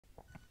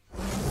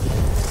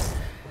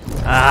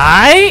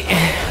Alright,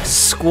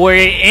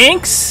 Square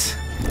Inks.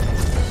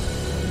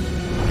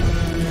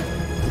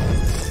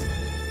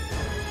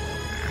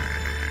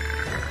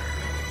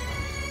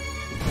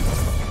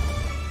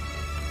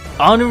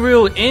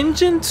 Unreal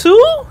Engine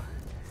 2?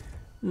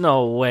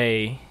 No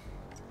way.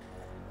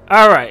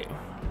 Alright.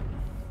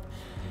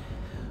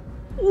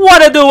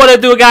 What I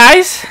do,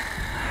 guys?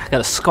 I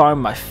got a scar on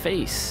my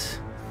face.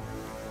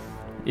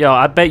 Yo,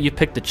 I bet you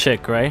picked the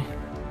chick, right?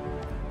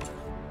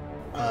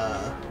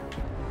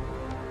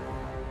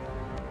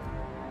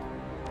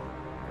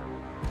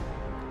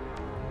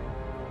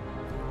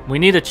 We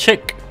need a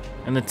chick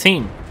in the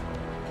team.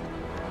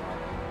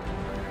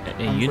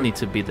 And you need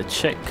to be the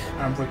chick.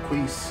 I'm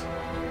Requise.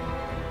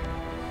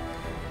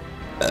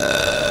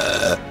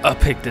 I'll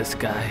pick this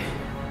guy.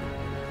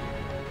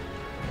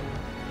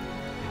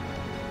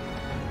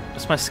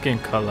 What's my skin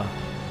color?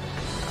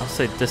 I'll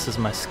say this is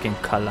my skin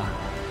color.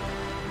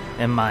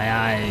 And my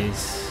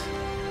eyes.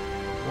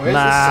 Where's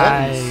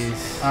the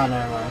settings? Oh,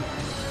 never mind.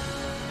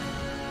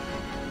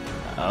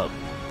 I'll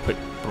put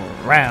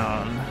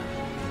brown.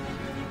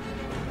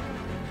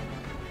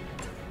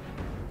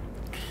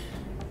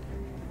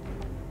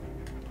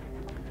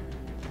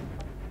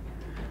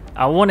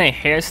 I want a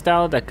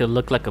hairstyle that could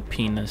look like a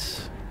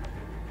penis.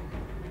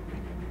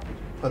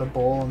 Put a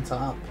bowl on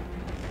top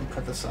and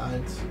cut the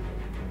sides.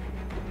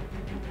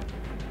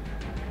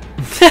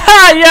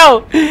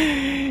 Yo!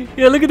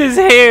 Yo, look at his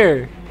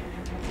hair.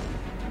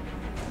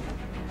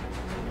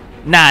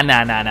 Nah.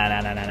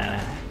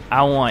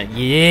 I want,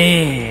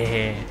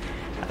 yeah.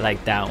 I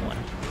like that one.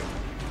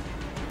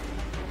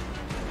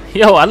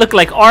 Yo, I look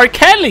like R.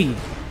 Kelly.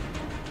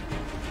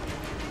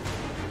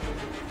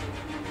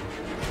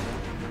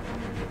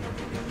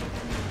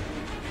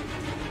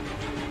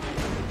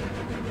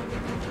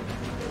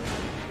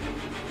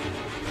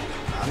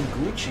 I'm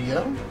Gucci,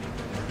 yo.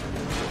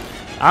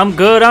 I'm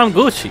good, I'm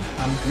Gucci.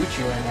 I'm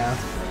Gucci right now.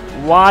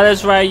 Why,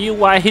 that's right,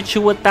 you. I hit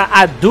you with the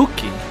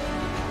Aduki.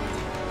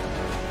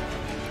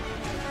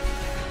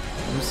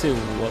 Let me see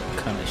what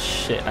kind of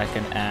shit I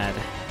can add.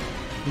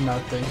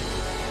 Nothing.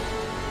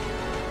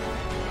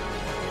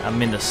 I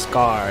mean the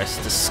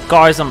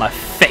scars on my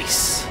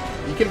face.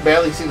 You can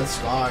barely see the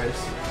scars.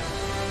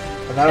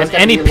 But that was And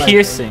any be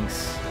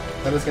piercings.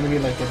 Like that was gonna be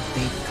like a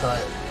deep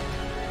cut.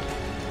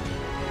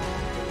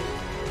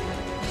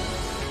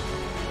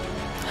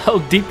 How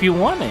deep you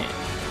want it?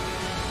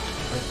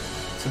 Like,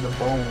 to the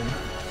bone.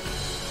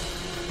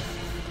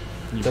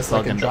 You Just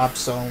like a drop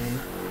zone.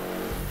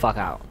 Fuck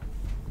out.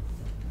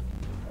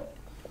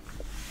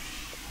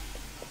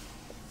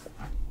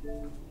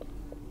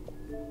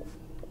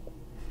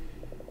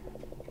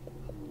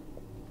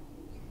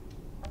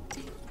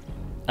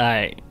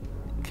 Alright.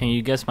 Can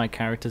you guess my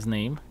character's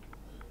name?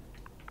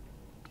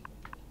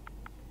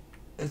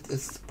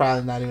 It's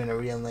probably not even a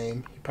real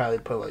name. You probably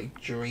put like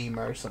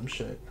Dreamer or some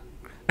shit.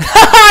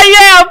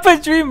 Yeah, I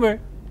put Dreamer.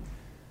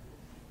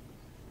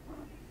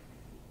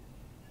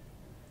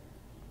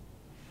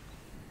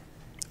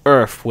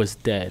 Earth was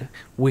dead.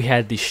 We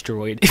had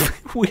destroyed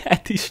it. We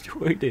had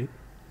destroyed it.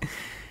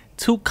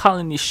 2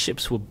 colony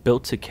ships were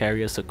built to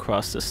carry us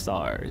across the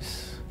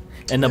stars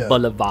and the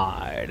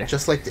boulevard.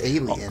 Just like the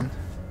alien.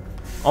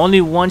 Only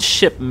 1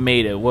 ship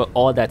made it. We're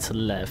all that's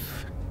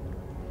left.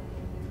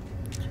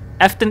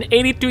 After an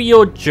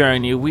 83-year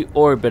journey, we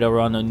orbit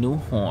around a new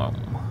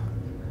home.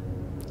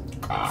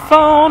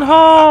 Phone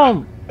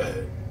home!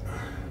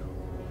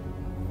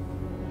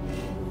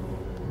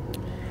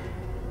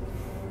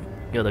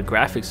 Yo, the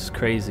graphics is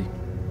crazy.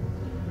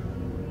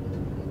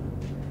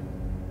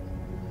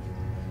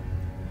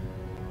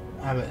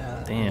 I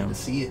Damn. need to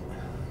see it.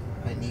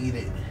 I need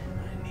it.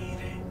 I need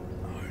it.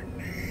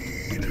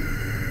 I need it.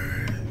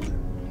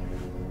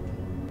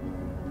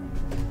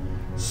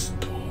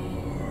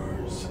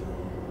 Stars.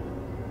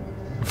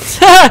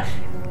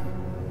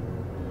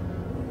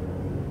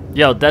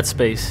 Yo, Dead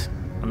Space.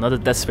 Another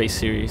Dead Space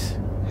series.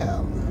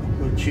 Hell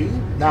no. Would you?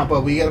 Nah,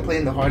 but we gotta play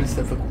in the hardest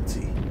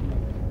difficulty.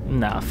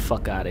 Nah,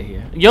 fuck out of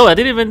here. Yo, I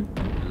didn't even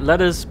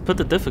let us put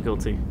the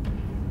difficulty.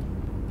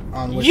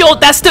 Yo, one?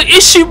 That's the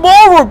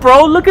Ishimura,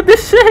 bro. Look at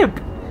this ship.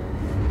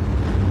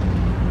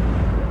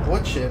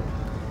 What ship?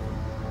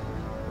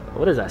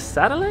 What is that,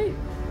 satellite?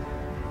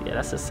 Yeah,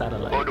 that's a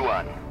satellite. Code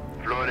 1,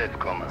 Flores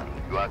Command.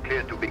 You are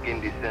clear to begin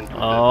descent.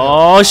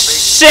 Oh,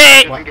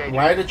 shit!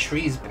 Why are the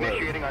trees blue?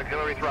 Initiating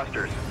auxiliary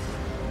thrusters.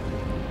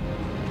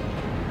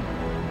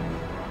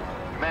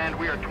 Command,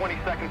 we are 20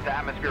 seconds to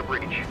atmosphere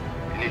breach.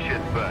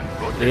 Initiate burn.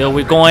 Yo,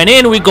 we going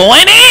in, we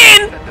going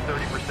in!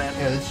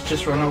 Yeah, let's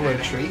just run over a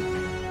tree.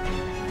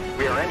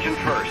 We are engine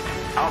first.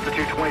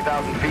 Altitude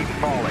 20,000 feet and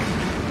falling.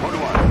 Code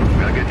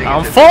 1.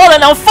 I'm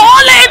falling, I'm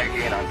falling!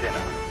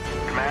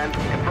 Command,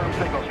 confirm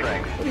signal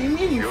strength. What do you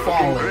mean you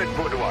falling?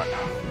 Code 1.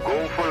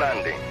 Go for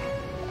landing.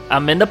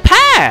 I'm in the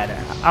pad.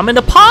 I'm in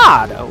the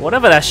pod.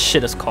 Whatever that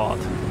shit is called.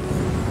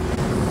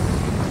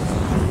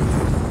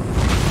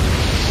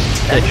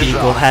 The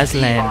Eagle has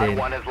landed.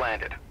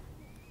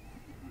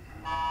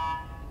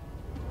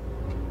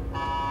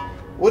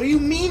 What do you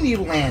mean you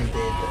landed?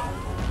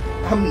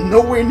 I'm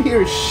nowhere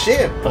near a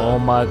ship. Oh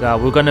my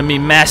god, we're gonna meet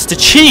Master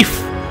Chief!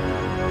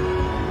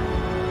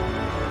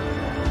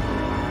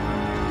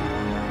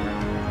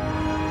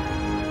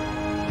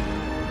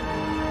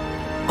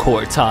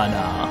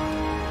 Cortana.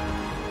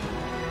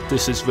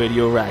 This is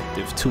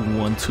Radioactive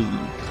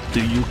 212.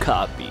 Do you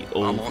copy?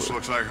 Over. Almost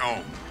looks like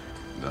home.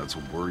 That's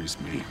what worries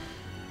me.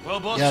 Well,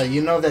 boss. Yeah,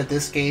 you know that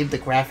this game, the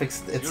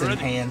graphics, it's You ready?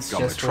 enhanced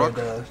Got my just for truck?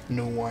 the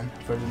new one,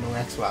 for the new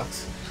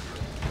Xbox.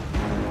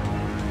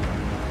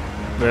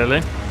 Really?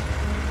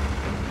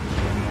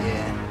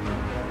 Yeah.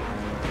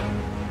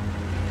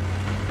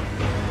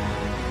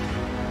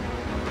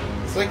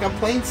 It's like I'm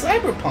playing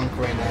Cyberpunk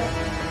right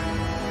now.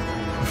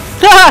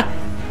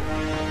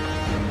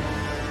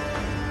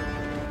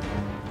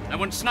 I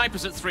want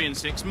snipers at 3 and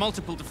 6,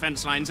 multiple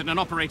defense lines, and an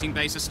operating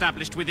base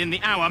established within the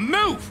hour.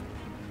 Move!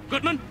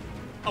 Goodman,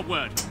 a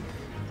word.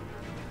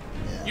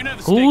 You know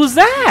the Who's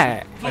stakes.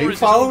 that? Are you Flores is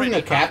following already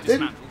the captain?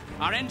 dismantled.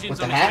 Our engine's With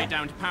the on its way hat?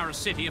 down to power a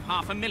city of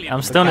 500,000.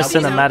 I'm still in the These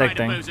cinematic Outrider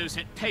thing. bozos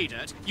hit pay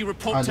dirt. You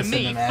report On to the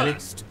me cinematic?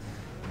 first.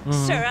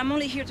 Sir, I'm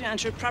only here to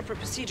ensure proper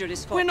procedure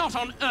is followed. We're not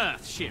on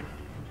Earth, Shira.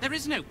 There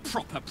is no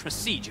proper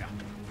procedure.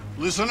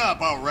 Listen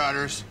up,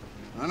 Outriders.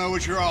 I know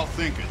what you're all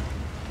thinking.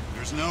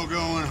 There's no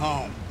going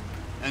home.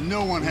 And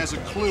no one has a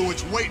clue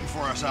what's waiting for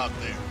us out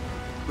there.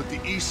 But the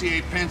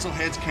ECA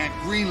pencilheads can't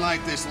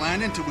greenlight this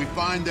land until we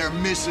find their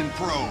missing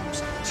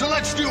probes. So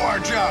let's do our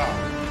job!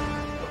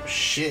 Oh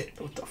shit,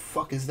 what the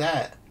fuck is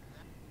that?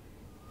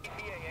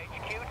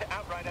 HQ to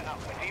Outrider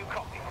Alpha. Do you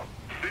copy?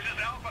 This is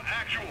Alpha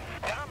Actual.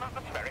 Down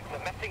atmospheric.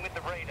 We're messing with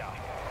the radar.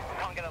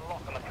 Can't get a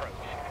lock on the probes.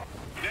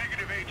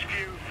 Negative HQ.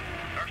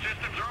 Our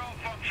systems are all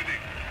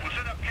functioning. We'll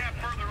set up camp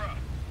further up.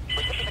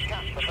 We're to the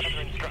camp for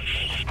further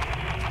instructions.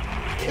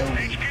 Kill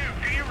me. HQ,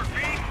 can you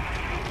repeat?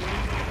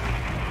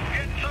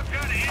 Getting some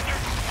kind of answer?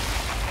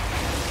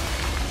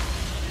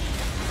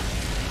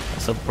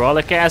 That's a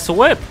brolic ass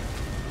whip.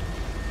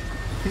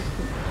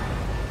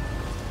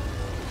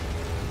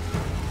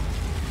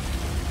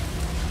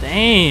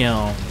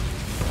 Damn.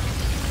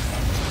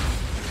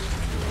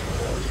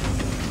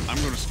 I'm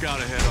gonna scout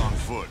ahead on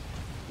foot.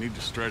 Need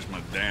to stretch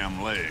my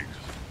damn legs.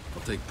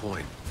 I'll take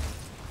point.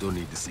 Don't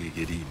need to see you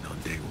get eaten on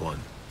day one.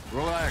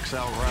 Relax,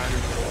 Outrider.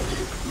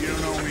 You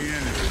don't owe me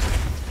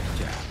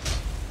anything.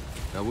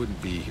 Yeah. I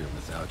wouldn't be here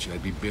without you.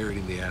 I'd be buried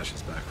in the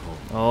ashes back home.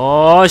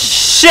 Oh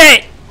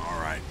shit! All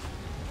right.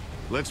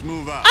 Let's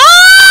move out.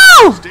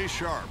 Oh! Stay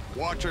sharp.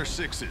 Watch our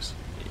sixes.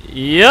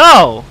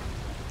 Yo!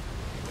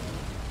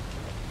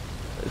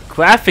 The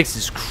graphics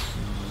is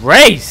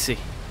crazy.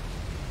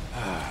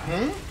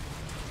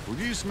 Would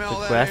you smell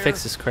The that graphics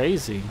air? is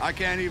crazy. I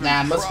can't even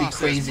Nah, it must be process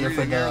crazier for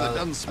breathing air the that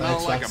doesn't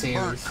smell like a Xbox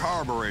burnt Series.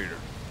 carburetor.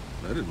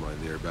 I didn't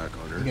mind the air back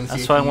on You're her. gonna see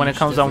That's a why when it huge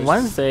comes on difference.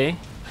 Wednesday,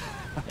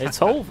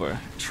 it's over.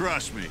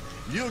 Trust me,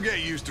 you'll get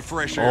used to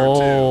fresh air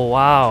Oh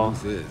wow.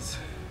 Truth is,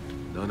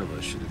 none of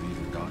us should have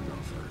even gotten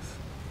off Earth.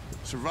 too.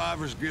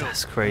 Survivor's guilt.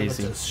 That's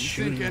crazy. Just You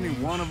shooting think any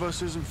them. one of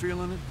us isn't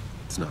feeling it?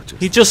 It's not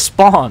just He just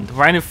spawned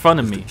right in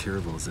front of the me.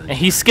 Caravels And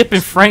he's skipping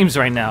frames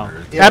right now.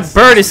 Yeah, That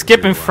bird is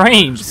skipping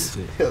frames.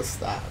 He'll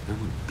stop. There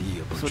wouldn't be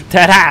a bunch of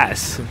That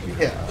ass.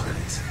 Yeah.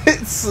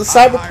 It's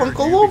I Cyberpunk hired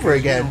all you over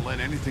because you again. Don't let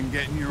anything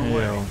get in your way.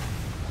 Yo.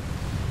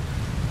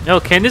 Yo,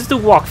 can this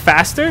dude walk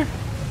faster?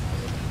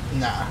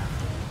 Nah.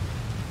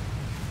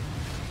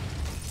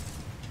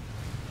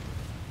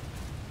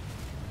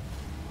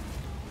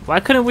 Why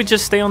couldn't we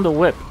just stay on the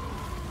whip?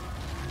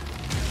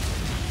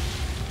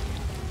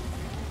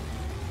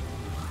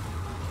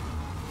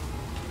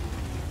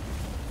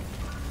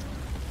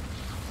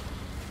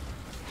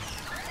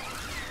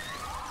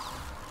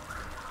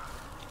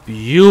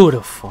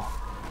 Beautiful.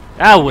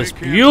 That was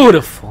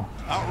beautiful.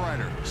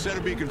 Outrider, set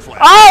a beacon flag.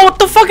 Oh, what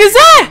the fuck is You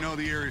that? know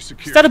the area's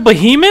secure. Is that a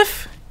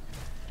behemoth?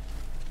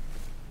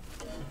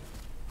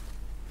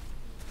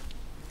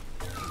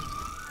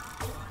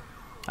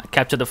 I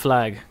captured the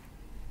flag.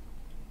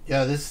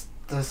 Yeah,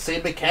 the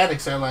same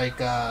mechanics are like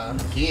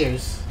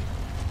Gears.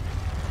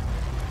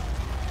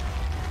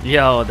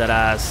 Yo, that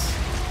ass.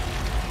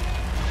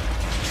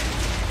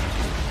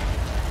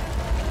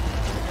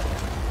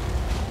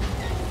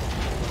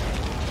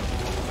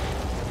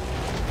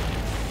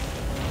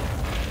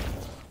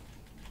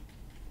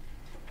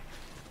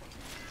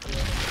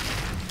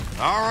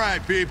 All right,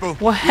 people.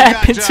 What We got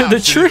happened to the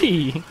jobs to do.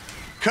 tree?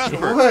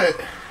 Cuthbert,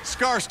 What?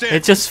 Scar stand.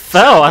 It just set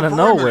fell up out a of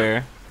perimeter.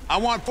 nowhere. I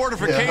want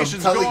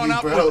fortifications telling going you,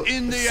 up bro.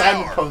 within the It's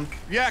hour. Cyberpunk.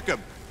 Jacob,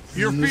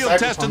 you're New field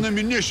testing Cyberpunk. the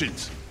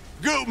munitions.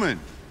 Gutman,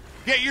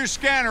 get your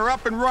scanner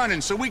up and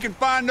running so we can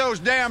find those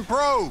damn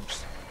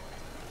probes.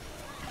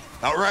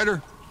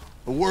 Outrider,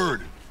 a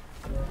word.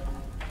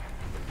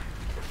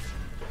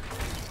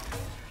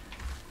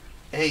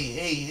 Hey.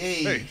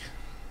 Hey.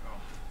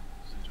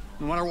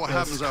 No matter what This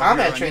happens out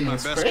combat here, I need training my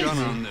is best crazy.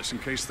 gunner on this in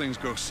case things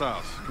go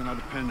south. Can I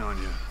depend on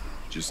you?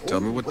 Just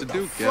tell me what to the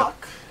do, Cap.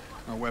 fuck?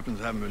 Our weapons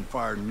haven't been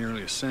fired in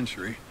nearly a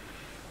century.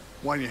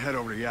 Why don't you head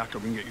over to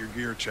Jakob and get your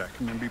gear checked,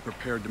 and then be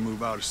prepared to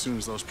move out as soon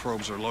as those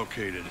probes are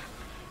located.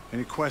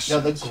 Any Yo,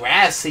 questions? the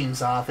grass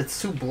seems off.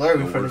 It's too blurry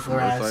No for the word from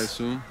Earth, I grass.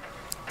 assume?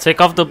 Take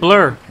off the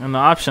blur and the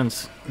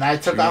options. Now I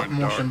took We off went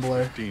motion dark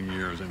blur. 15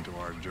 years into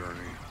our journey.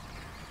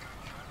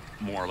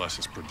 More or less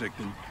as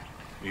predicted.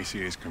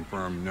 ACA's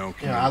confirmed no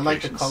communication. Yeah, I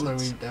like the coloring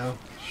since. though.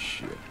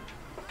 Shit.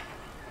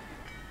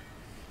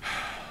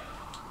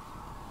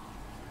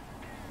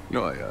 You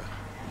know, I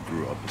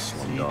grew up a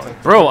slum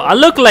dog. Bro, I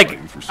look like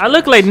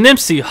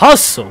Nipsey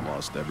Hussle.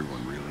 Lost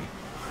everyone,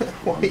 really.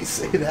 Why do you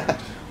say that?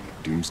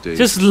 Doomsday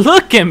Just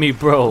look at me,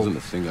 bro. wasn't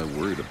a thing I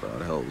worried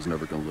about. Hell, I was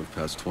never gonna live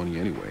past 20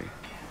 anyway.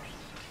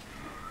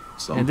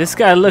 And this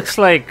guy looks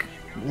like...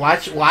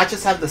 Watch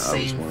us have the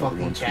same one of the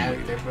fucking ones who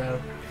character,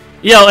 bro.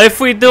 Yo, if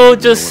we do, I don't know what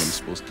I'm just...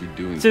 supposed to be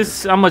doing.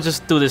 I'm gonna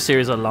just do the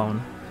series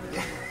alone.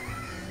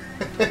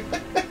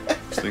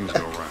 Things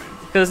go right.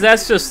 Because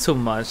that's just too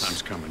much.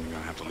 Time's coming. You're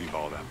gonna have to leave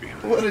all that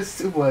behind. What is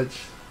too much?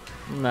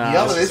 Nah,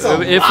 Yo, there's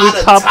a if lot we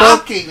of pop up...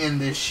 talking in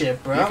this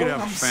shit, bro. You could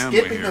have I'm family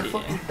skipping here. the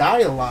fucking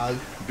dialogue.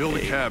 Build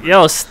a cabin.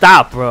 Yo,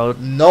 stop, bro.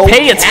 No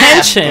Pay cap.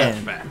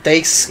 attention. They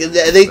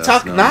That's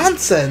talk not-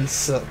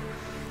 nonsense.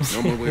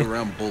 No more way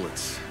around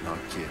bullets, not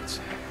kids.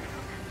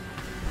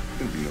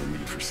 There'd be no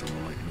need for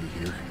someone like me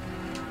here.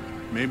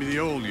 Maybe the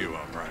old you,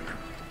 Outrider.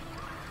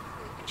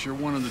 But you're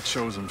one of the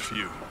chosen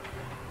few.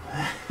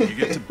 You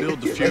get to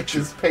build the Yeah, future.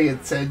 just pay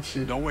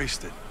attention. Don't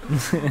waste it.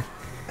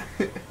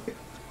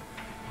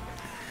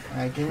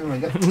 Alright, give me my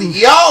gun.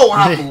 Yo,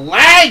 I'm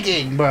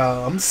lagging,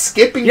 bro. I'm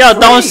skipping. Yo,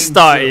 don't frames.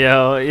 start,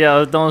 yo.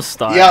 Yo, don't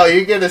start. Yo,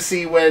 you're gonna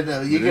see when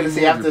you're Did gonna any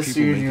see more of after your people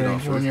shooting make it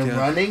range off when Earth you're yet?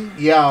 running.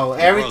 Yo,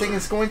 everything brother.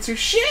 is going to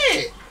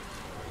shit.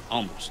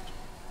 Almost.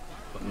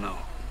 But no.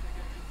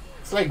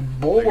 It's like They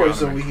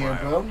boars got him over in here, cryo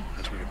bro.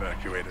 As we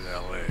evacuated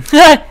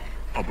LA.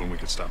 Hoping we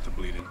could stop the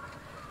bleeding.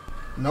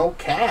 No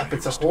cap,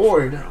 it's a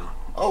horde.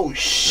 Oh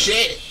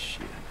shit.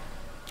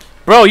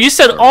 Bro, you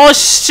said all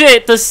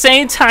shit the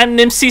same time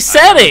Nimsy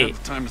said I it. had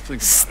the time to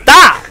think about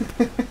Stop.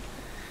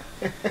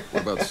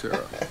 What about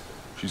Sarah?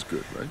 She's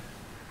good, right?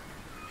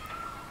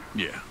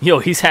 it. Yeah. Yo,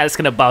 he's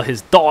asking about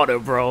his daughter,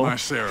 bro. My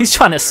Sarah. He's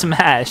trying to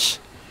smash.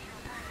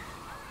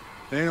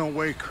 They don't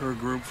wake her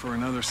group for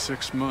another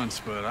 6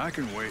 months, but I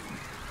can wait.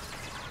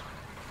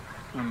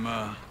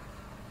 I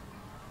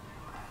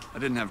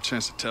didn't have a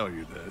chance to tell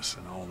you this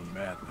and all the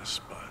madness,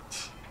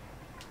 but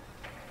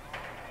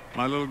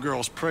my little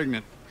girl's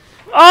pregnant.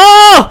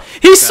 Oh,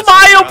 he all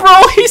smiled, I bro.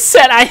 got. He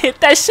said, I hit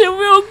that shit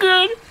real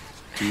good.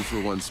 2 for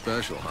 1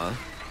 special, huh?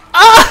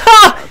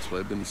 Ah! That's why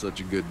I've been in such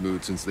a good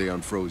mood since they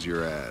unfroze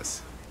your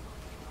ass.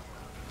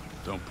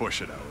 Don't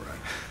push it out,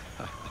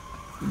 right?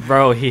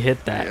 Bro, he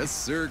hit that. Yes,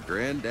 sir,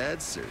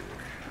 Granddad, sir.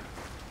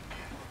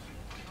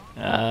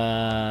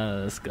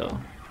 Let's go.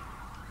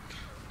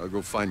 I'll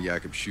go find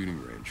Jakob's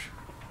shooting range.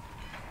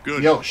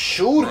 Good. Yo,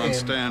 shoot We're on him.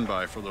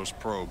 standby for those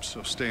probes,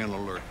 so stay on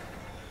alert.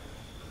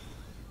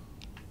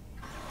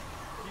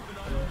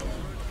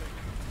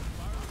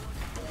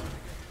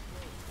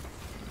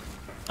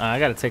 I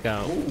gotta take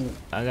out. Ooh.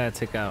 I gotta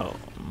take out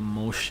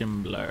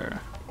motion blur.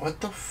 What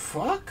the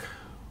fuck?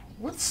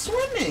 What's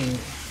swimming?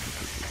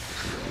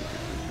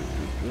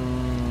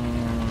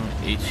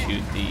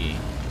 HUD.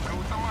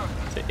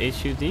 Is it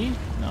HUD?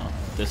 No,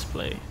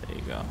 display. There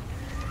you go.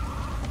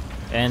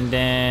 And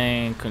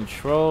then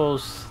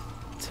controls.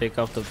 Take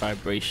off the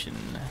vibration.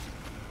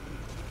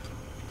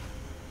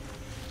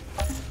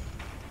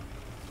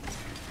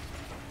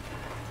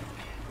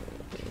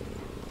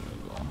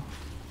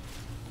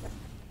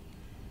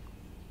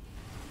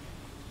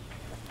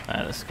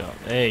 Alright, let's go.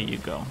 There you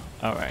go.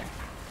 Alright.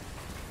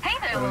 Hey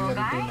there, What are we little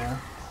gonna do guy.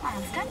 now?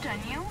 Almost stepped on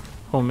you.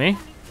 Who, me?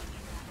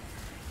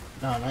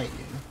 No, not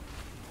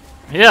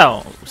you.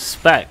 Yo,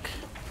 spec.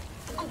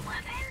 11?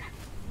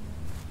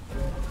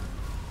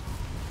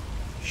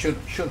 Shoot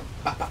him, shoot him.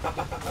 Ba, ba, ba,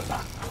 ba, ba, ba,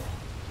 ba.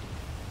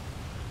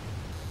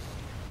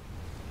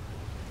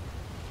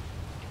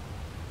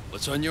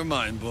 What's on your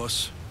mind,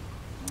 boss?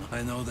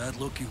 I know that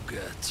look you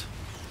get.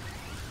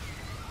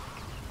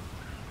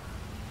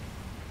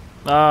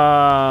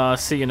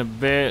 See you in a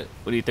bit.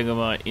 What do you think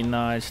about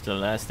Enoch? The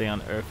last day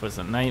on Earth was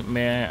a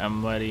nightmare.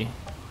 I'm ready.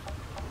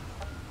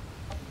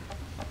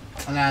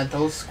 Nah,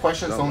 those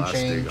questions That don't last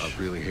day change. got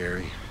really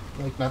hairy.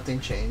 Like nothing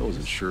I changes.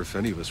 wasn't sure if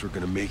any of us were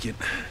gonna make it.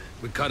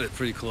 We cut it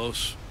pretty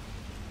close.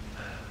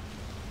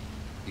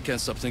 You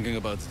can't stop thinking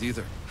about it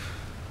either.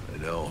 I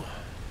know.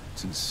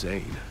 It's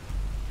insane.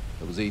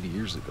 That was 80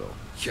 years ago.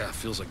 Yeah, it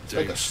feels like It's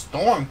like a days.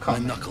 storm My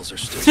coming. knuckles are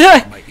still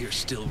Yeah. my ears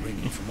still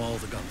ringing from all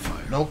the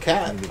gunfire. No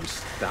cap. And there was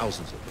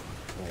thousands of them,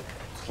 all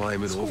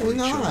climbing What's over going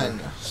each on? other,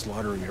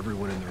 slaughtering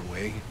everyone in their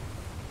way.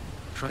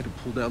 Tried to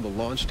pull down the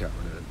launch tower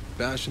and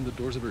bash in the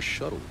doors of her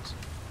shuttles.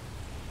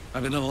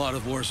 I've been in a lot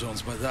of war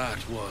zones, but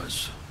that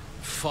was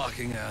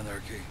fucking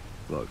anarchy.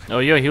 Look, Oh,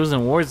 yo, he was in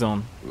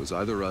Warzone. it was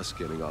either us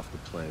getting off the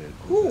planet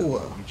Ooh.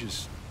 or we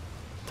just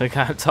The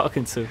guy I'm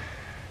talking to.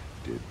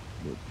 did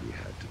what we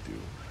had to do.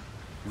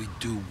 We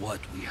do what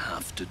we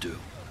have to do.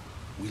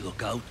 We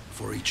look out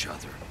for each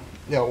other.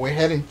 Yo, we're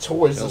heading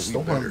towards Hell, the we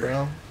storm, better.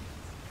 bro.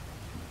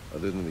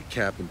 Other than the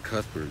Cap and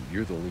Cuthbert,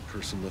 you're the only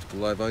person left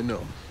alive I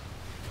know.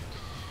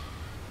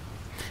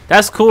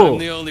 That's cool. I'm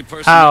the only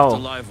person How?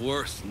 left alive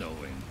worth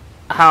knowing.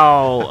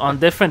 how on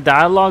different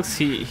dialogues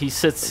he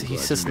sits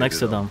next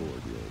to them,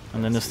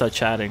 and then they start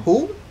chatting.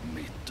 Who?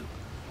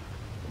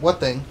 What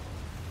thing?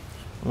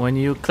 When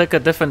you click a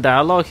different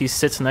dialogue, he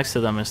sits next to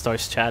them and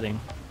starts chatting.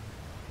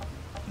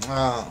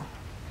 Oh.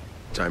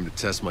 Time to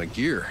test my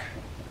gear.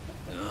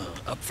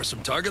 Up for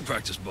some target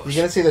practice, boss. You're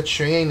gonna see the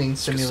training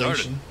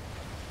simulation.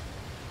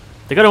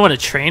 They're gonna want to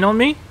train on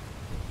me?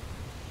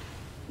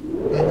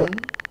 Mm-hmm.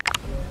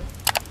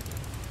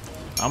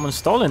 I'm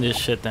installing this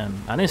shit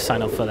then. I didn't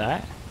sign up for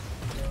that.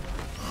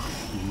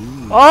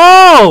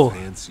 Oh!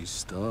 Fancy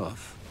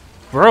stuff.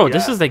 Bro,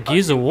 this is the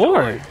Gears of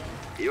War.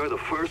 You're the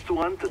first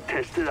one to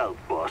test it out,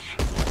 boss.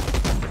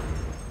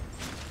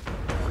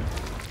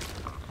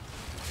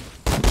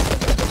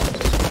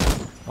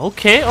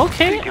 Okay,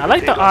 okay. I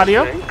like the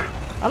audio.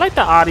 I like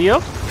the audio.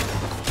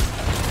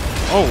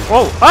 Oh,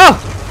 oh, oh!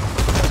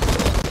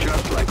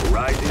 Just like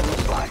riding a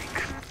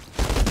bike.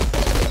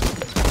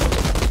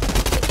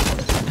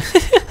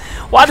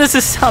 Why does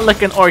it sound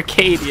like an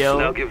arcade, yo?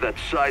 Now give that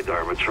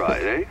sidearm a try,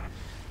 eh?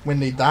 When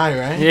they die,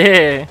 right?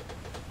 Yeah.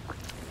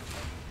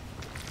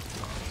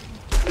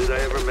 Did I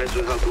ever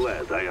mention how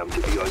glad I am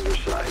to be on your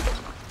side?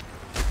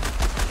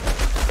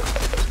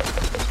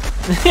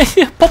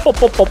 Pop, pop,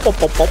 pop, pop, pop,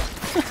 pop, pop.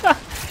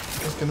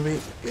 It's gonna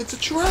be. It's a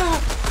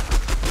trap.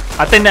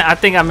 I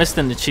think I missed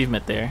an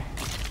achievement there.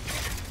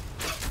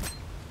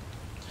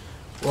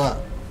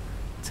 What?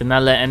 To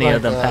not let any Like,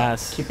 of them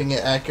pass. Keeping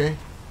it accurate.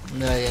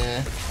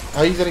 Yeah.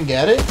 Oh, you didn't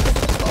get it?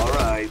 All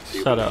right.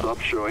 Shut up. Stop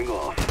showing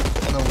off.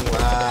 No,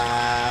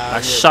 wow.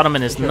 I shot him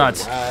in his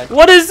nuts. Whack.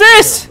 What is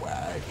this?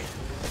 Whack.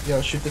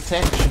 Yo, shoot the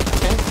tank. Shoot the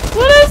tank.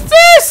 What is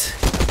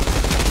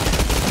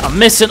this? I'm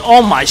missing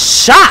all my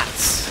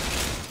shots.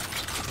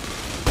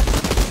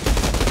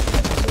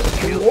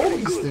 You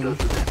always do.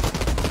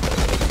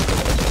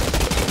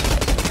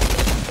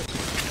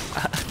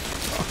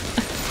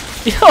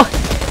 Yo.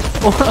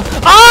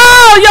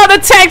 Oh, yo,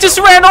 the tank just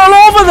ran all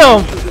over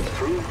them.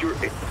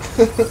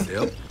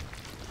 Yep.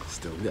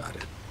 Still got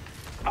it.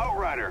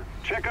 Outrider,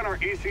 check on our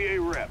ECA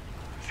rep.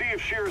 See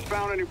if Shearer's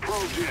found any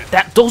probes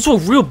yet. Those were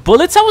real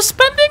bullets I was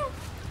spending?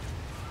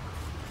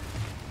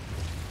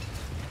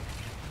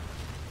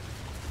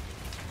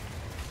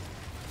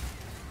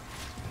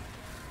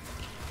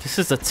 This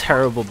is a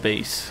terrible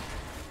base.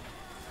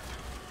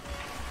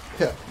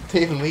 Yeah,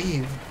 they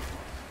leave.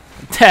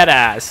 Dead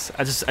ass.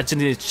 I just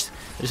need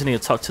to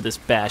talk to this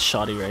bad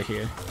shotty right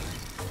here.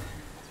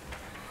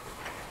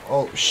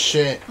 Oh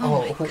shit.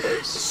 Oh,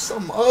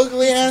 some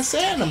ugly ass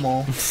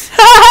animal.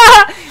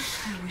 I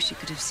wish you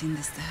could have seen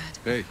this, Dad.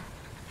 Hey.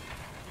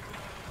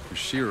 You're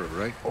Shira,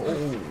 right?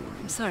 Oh.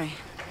 I'm sorry.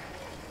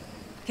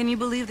 Can you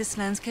believe this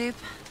landscape?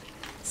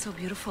 It's so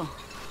beautiful.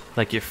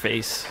 Like your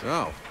face.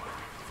 Oh.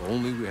 If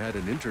only we had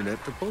an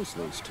internet to post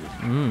those to.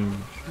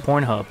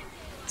 Pornhub.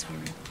 It's for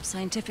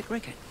scientific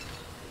record.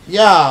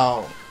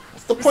 Yo.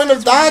 What's the point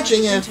of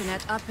dodging if...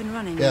 Internet up and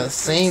running. Yeah,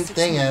 same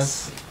thing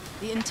as...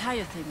 The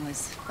entire thing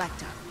was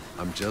backed up.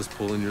 I'm just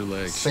pulling your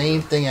leg.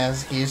 Same thing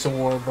as Gears of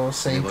War, bro.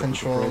 Same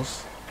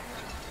controls.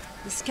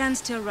 The scan's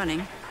still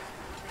running.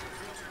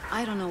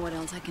 I don't know what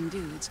else I can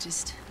do. It's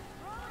just...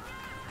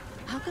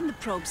 How can the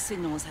probe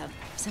signals have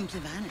simply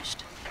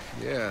vanished?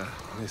 Yeah,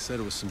 they said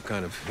it was some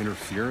kind of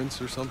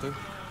interference or something.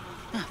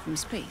 Ah, from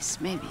space,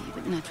 maybe,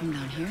 but not from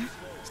down here.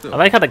 Still, I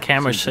like how the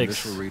camera since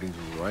shakes. Initial readings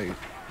were right.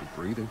 You're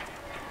breathing.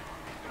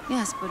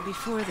 Yes, but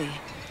before the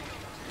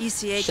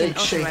ECA Shake,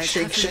 can shake, authorize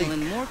shake, half a shake.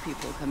 million more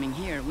people coming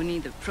here, we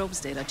need the probes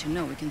data to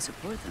know we can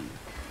support them.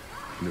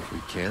 And if we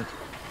can't,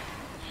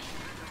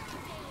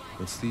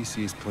 what's the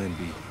ECA's plan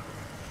B?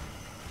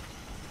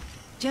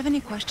 Do you have any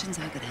questions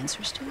I got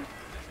answers to?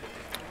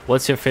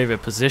 What's your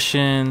favorite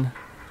position?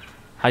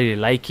 How do you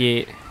like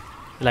it? You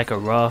like a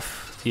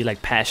rough? Do you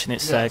like passionate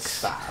sex?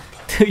 Stop.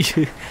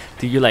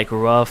 Do you like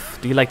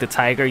rough? Do you like the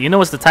tiger? You know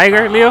what's the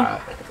tiger,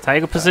 Leo?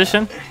 Tiger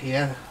position?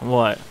 Yeah.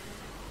 What?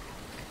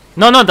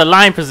 No, the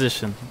line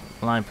position.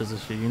 Line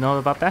position. You know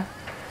about that?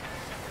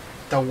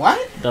 The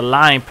what? The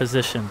line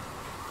position.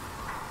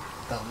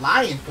 The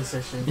lion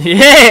position.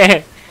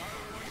 Yeah.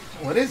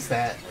 What is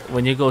that?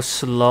 When you go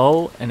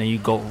slow and then you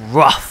go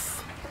rough.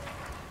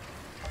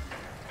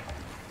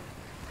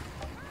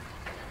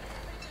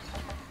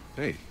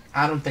 Hey,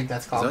 I don't think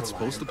that's is called that the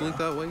supposed to lion, blink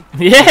that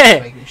way? Yeah.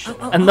 Making shit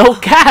Oh, up. And no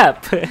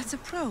cap. That's a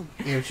probe.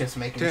 You're just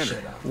making Tanner.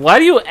 shit up. Why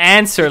do you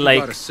answer got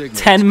like a signal.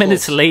 10 It's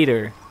minutes close.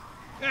 later?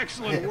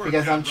 Excellent work.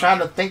 Because I'm trying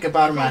to think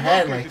about it in my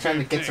head, like trying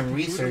to get some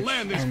research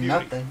and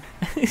nothing.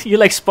 You're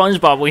like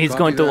SpongeBob when he's Copy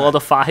going through that. all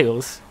the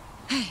files.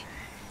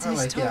 It's I'm an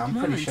like, historic yeah, I'm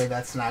moment. pretty sure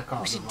that's not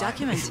called We the should lion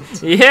document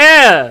position. it.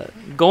 Yeah.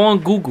 Go on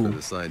For Google.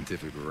 the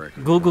scientific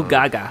record. Google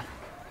Gaga.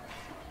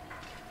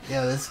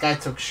 Yeah, this guy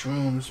took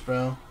shrooms,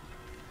 bro.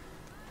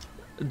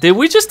 Did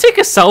we just take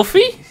a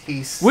selfie?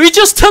 He's We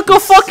just took a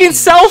fucking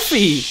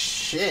selfie.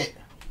 Shit.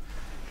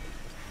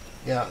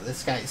 Yo,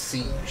 this guy's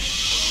seeing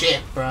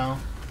shit, bro.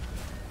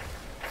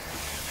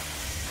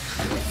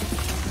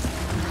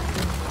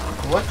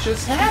 What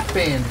just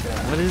happened?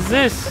 What is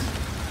this?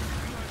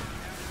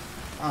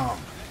 Oh,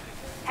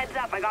 Heads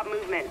up, I got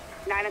movement.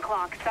 9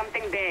 o'clock,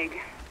 something big.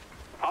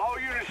 All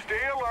units stay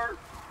alert.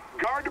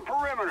 Guard the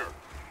perimeter.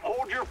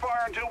 Hold your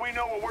fire until we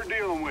know what we're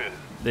dealing with.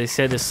 They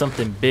said there's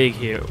something big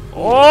here.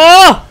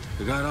 Oh!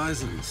 We got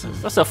eyes on some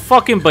That's a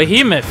fucking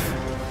behemoth.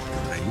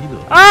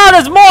 hyena. Ah,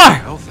 there's more!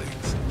 Hell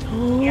things.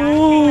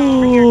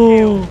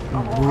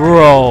 Oh,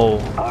 bro.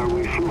 Are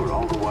we sure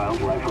all the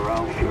wildlife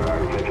around here are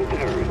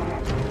vegetarian?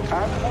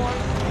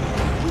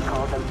 Herbivores? We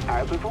call them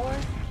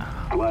herbivores?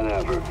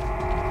 Whatever.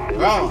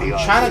 Bro,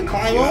 I'm trying to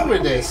climb over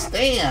this.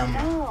 Damn.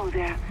 No,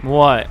 they're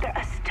What?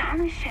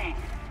 astonishing.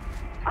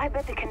 I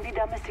bet they can be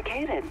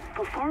domesticated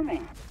for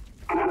farming.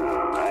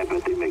 I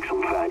bet they make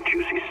some fat,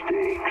 juicy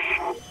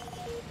steaks.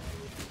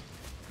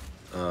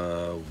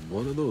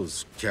 One of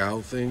those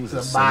cow things.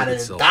 It's about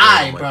to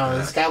die, bro.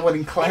 This guy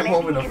wouldn't climb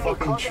over the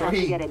fucking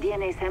tree. Get a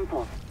DNA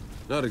sample.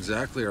 Not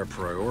exactly our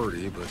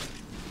priority, but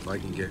if I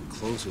can get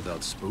close without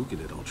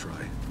spooking it, I'll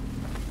try.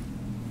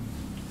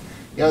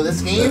 Yo,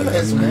 this game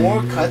is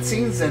more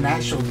cutscenes than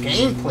actual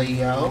gameplay,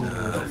 yo.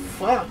 What the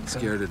fuck?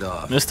 Scared it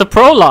off. It's the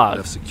prologue.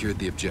 I've secured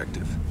the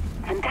objective.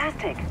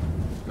 Fantastic.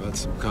 Got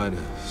some kind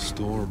of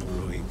storm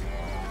brewing.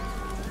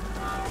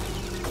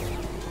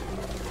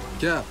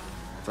 Cap,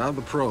 found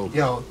the probe.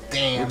 Yo,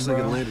 damn, Looks like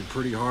it bro. landed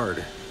pretty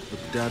hard, but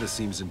the data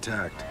seems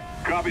intact.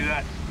 Copy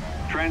that.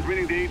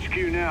 Transmitting to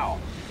HQ now.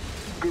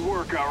 Good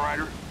work,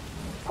 Outrider.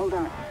 Hold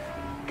on.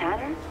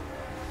 Tanner?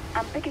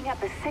 I'm picking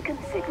up a second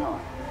signal,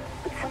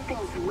 but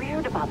something's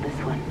weird about this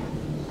one.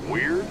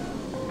 Weird?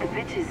 The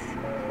pitch is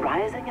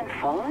rising and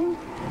falling?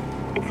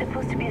 It's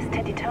supposed to be a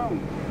steady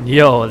tone.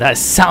 Yo, that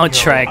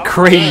soundtrack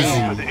crazy.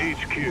 To the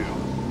HQ.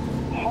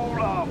 Hold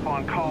off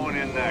on calling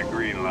in that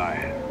green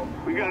light.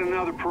 We got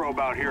another probe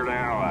out here to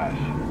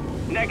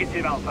analyze.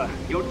 Negative, Alpha.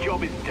 Your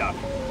job is done.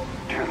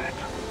 Damn it.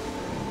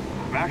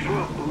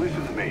 Maxwell,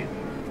 listen to me.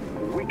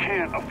 We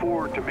can't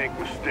afford to make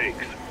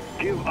mistakes.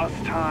 Give us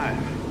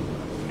time.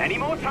 Any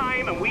more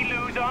time and we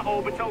lose our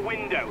orbital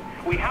window.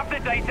 We have the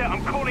data,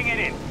 I'm calling it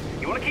in.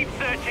 You want to keep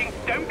searching?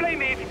 Don't blame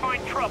me if you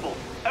find trouble.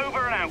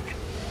 Over and out.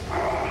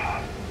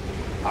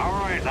 All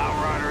right,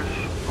 Outriders.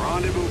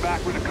 Rendezvous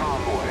back with the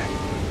convoy.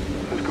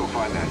 Let's go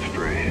find that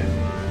stray.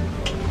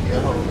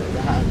 Yo,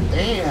 god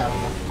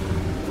damn.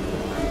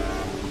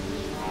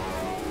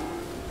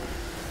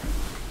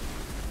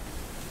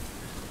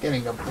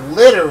 Getting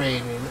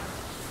obliterated.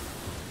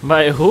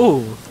 By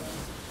who?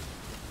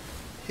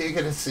 You're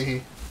gonna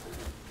see.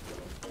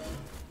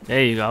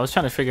 There you go. I was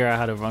trying to figure out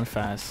how to run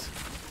fast.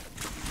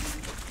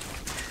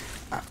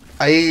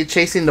 Are you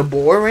chasing the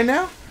boar right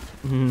now?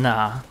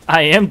 Nah,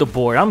 I am the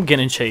board. I'm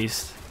getting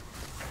chased.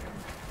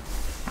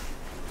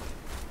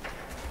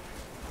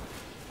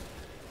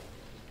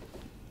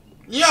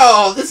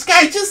 Yo, this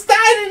guy just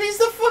died and he's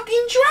the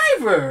fucking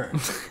driver.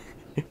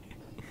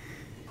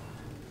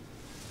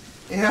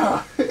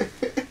 Yeah.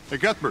 Hey,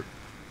 Cuthbert,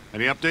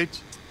 any updates?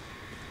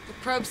 The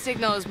probe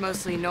signal is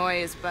mostly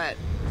noise, but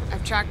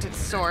I've tracked its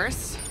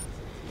source.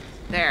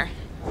 There.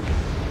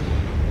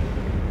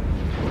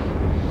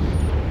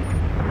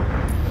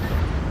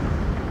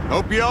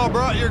 Hope you all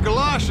brought your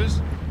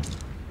galoshes.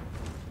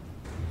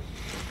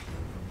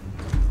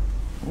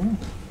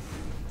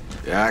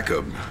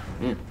 Jacob.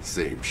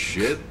 Same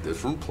shit,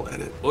 different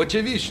planet.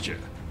 Oczywiście.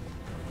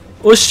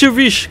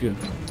 Ościewiczka.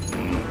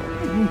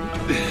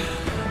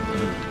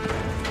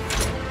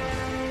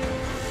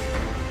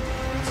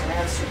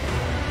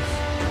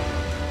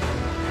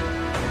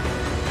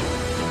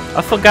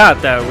 I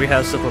forgot that we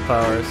have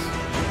superpowers.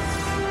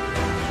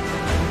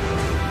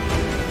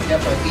 Yeah,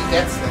 but he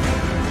gets them.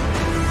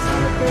 It's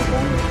not a big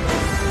one.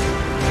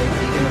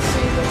 He's gonna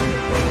save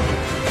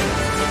them.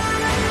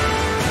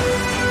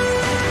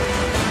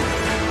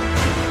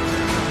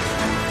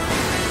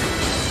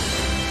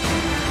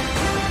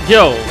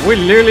 Yo, we're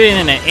literally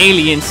in an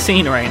alien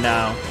scene right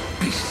now.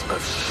 Piece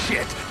of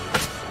shit.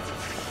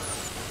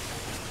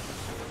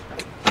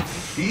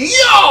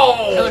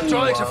 Yo!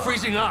 Electronics are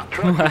freezing up.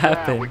 What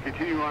happened? We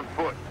continue on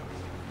foot.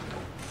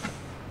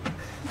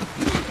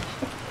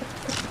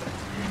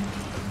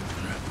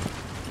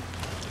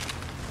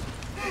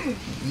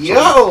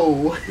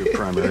 Yo! Your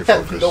primary You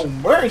have focus. no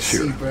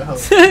mercy, bro.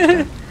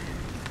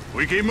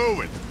 We keep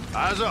moving.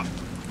 Eyes up.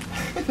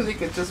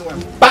 Nigga just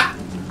went BAH!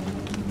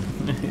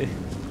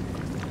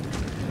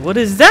 What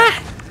is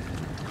that?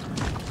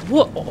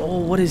 What? Oh,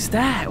 what is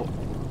that?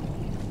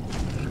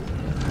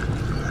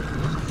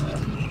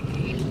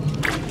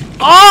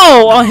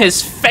 Oh, on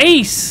his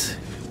face.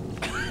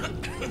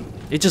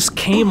 It just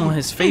came on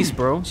his face,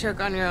 bro.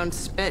 Choke on your own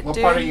spit, What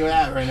dude. part are you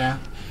at right now?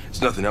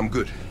 It's nothing, I'm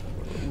good.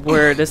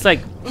 Where there's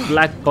like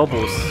black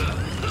bubbles.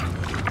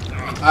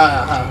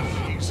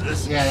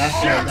 Yeah, that's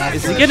right. That's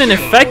Is he getting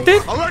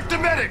infected? Alert the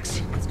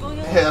medics!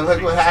 Yeah,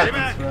 look what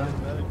happens, bro.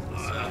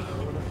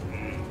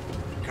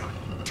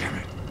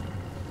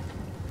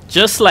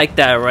 Just like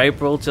that, right,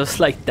 bro? Just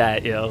like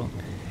that, yo.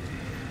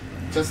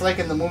 Just like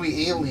in the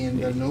movie Alien,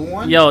 the new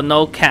one. Yo,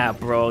 no cap,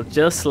 bro.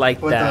 Just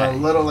like With that. the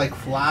little like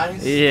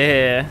flies.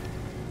 Yeah.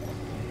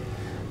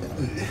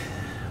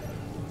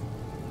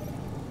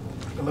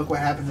 Look what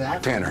happens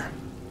after. Tanner,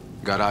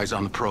 got eyes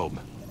on the probe.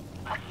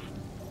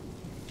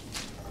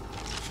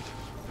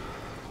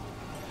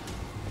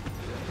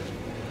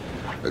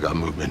 I got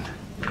movement.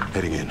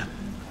 Heading in.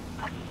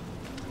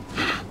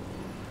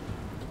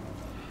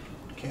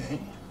 Okay.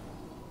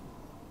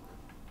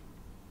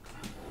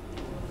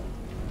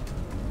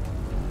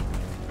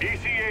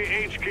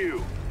 ECA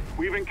HQ.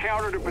 We've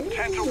encountered a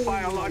potential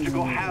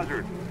biological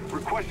hazard.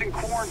 Requesting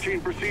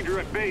quarantine procedure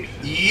at base.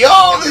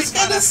 Yo, this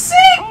gun is sick!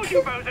 Told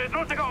you, bozos,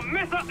 not to go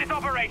mess up this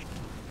operation.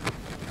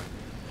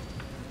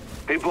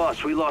 Hey,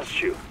 boss, we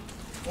lost you.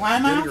 Why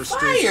am I on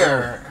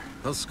fire?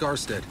 How's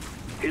Scarstead?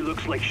 He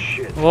looks like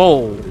shit.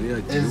 Whoa. Any idea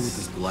what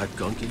this black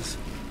gunk is?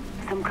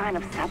 Some kind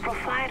of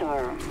saprophyte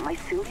or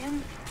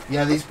mycelium?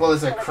 Yeah, these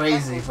bullets are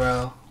crazy,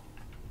 bro.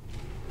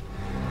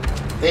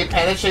 They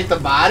penetrate the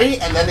body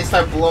and then they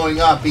start blowing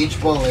up each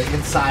bullet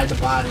inside the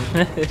body.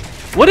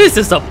 What is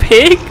this, a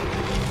pig?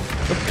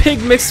 A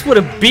pig mixed with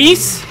a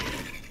beast?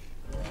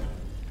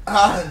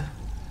 Oh,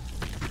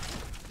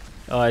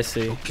 I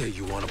see. Okay,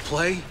 you want to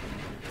play?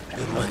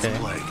 Then let's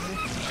play.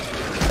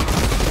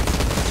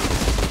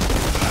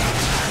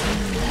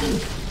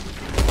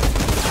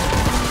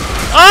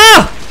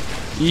 Ah!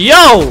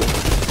 Yo!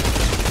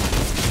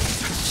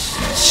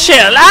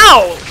 Chill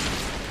out!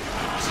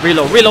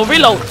 Reload, reload,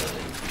 reload!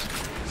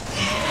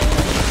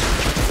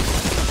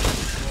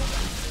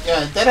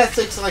 Yeah, that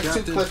takes like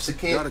Captain, 2 clips to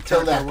kill got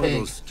that one of pig.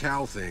 those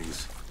cow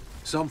things.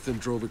 Something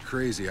drove it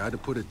crazy. I had to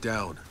put it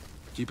down.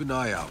 Keep an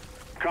eye out.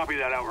 Copy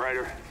that,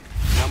 Outrider.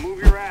 Now move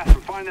your ass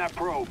and find that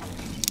probe.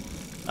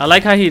 I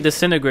like how he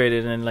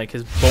disintegrated and like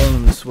his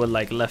bones were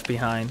like left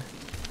behind.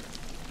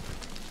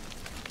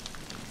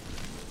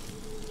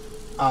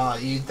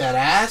 You eat that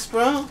ass,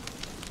 bro?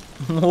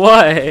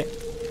 What?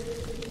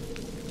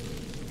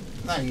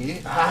 Not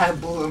you. I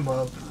blew him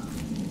up.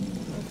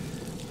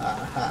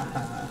 Ha ha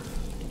ha.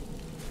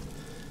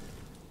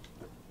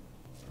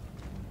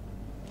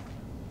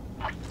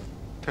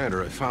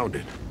 Tanner, I found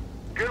it.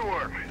 Good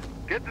work.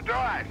 Get the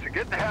drives and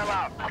get the hell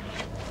out.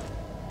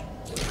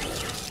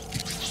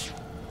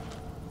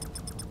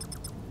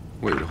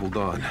 Wait, hold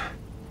on.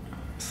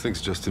 This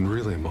thing's just in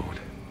relay mode.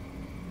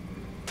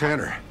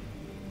 Tanner.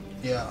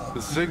 Yeah.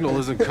 The signal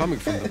isn't coming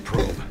from the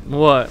probe.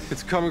 What?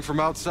 It's coming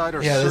from outside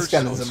our Yeah, this search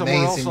gun zone, is somewhere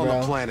else amazing, on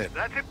bro. the planet.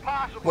 That's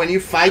impossible. When you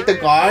fight the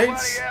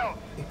guards,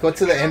 you go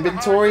to the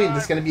inventory and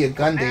there's gonna be a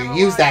gun there.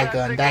 Use that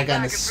gun. That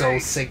gun is so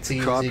sick to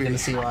use. Copy. You're gonna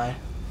see why.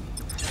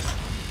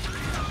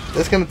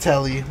 That's gonna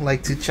tell you,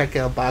 like, to check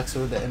out box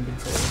with the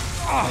inventory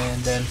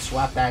and then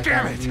swap that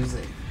gun and use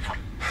it.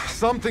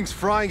 Something's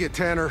frying it,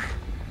 Tanner.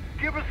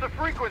 Give us the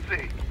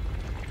frequency.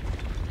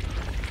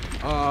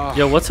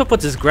 Yo, what's up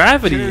with this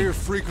gravity? Carrier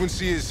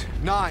frequency is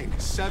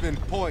 9.7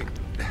 point.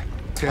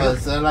 Oh,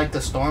 is there like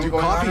the storm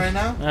going on right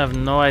now? I have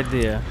no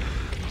idea.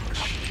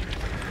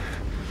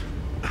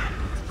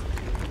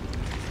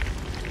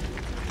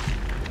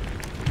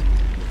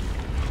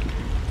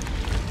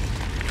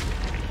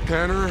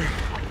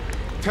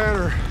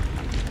 Tanner,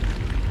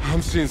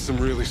 I'm seeing some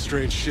really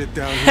strange shit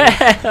down here.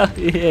 Hell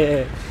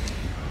yeah.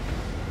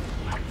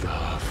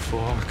 The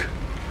fuck?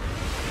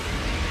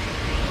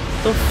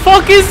 The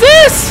fuck is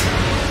this?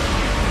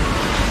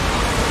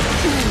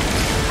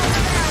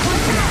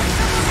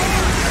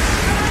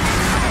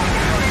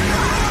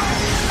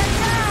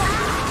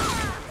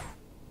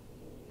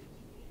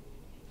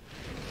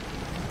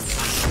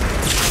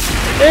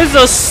 There's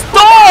a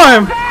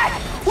storm!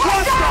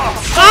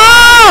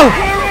 Oh!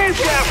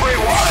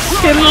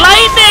 Fucking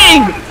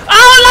lightning!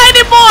 Oh,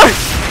 lightning more!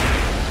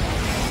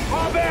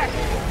 Fall back!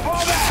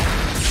 Fall back!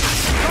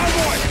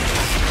 Convoy!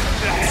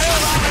 The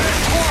hell out of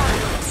this quarry!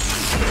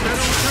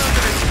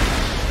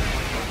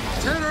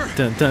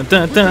 Dun dun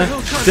dun dun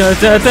dun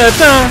dun dun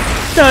dun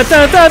dun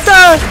dun dun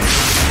dun.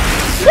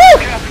 Woo!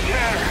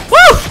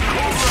 Woo!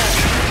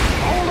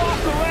 Hold off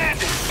the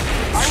landing!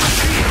 I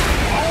repeat,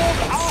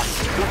 hold off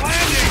the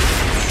landing!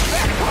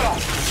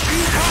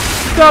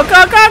 Go,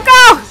 go, go, go!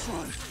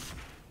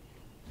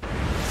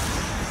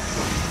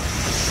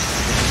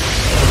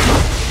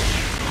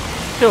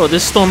 Yo,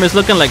 this storm is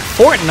looking like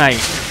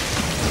Fortnite.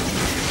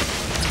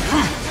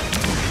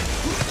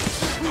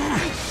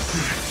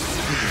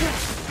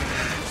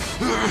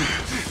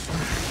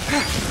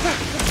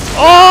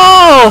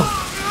 Oh!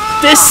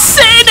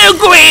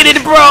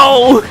 Disintegrated,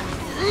 bro!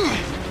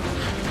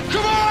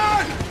 Come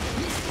on!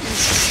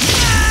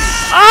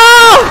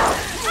 Oh!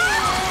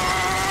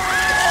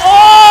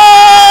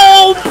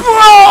 Oh,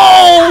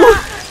 bro!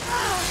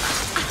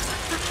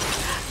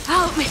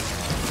 Help me!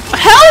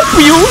 Help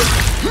you?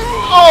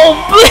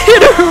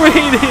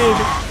 Obliterated!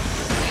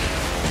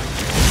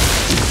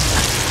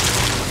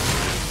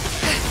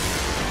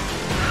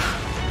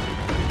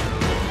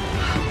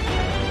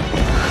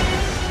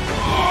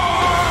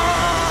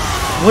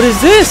 What is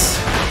this?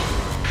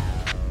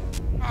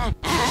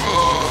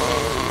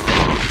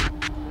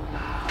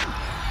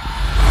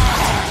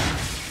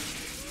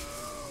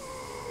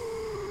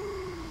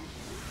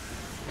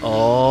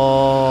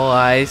 Oh,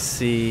 I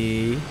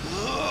see.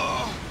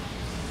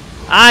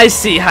 I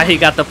see how he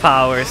got the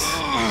powers.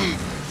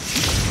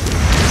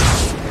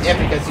 Yeah,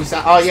 because you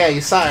saw. Oh yeah,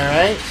 you saw it,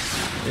 right?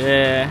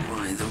 Yeah.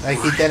 Like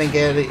he didn't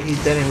get it. He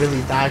didn't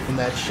really die from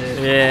that shit.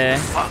 Yeah.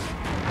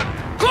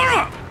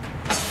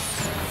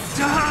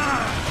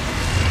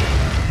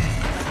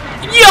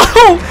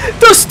 Yo!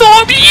 The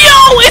storm!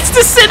 Yo! It's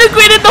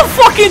disintegrated the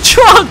fucking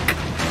truck!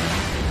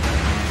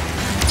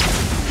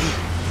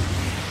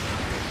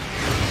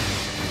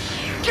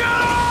 Get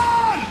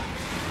on!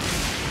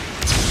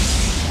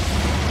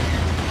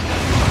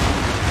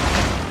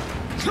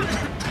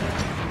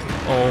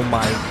 Oh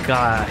my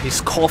god,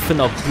 he's coughing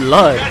up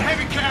blood. Got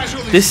heavy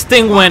casualties. This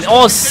thing went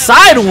all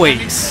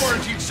sideways.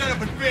 Quarantine set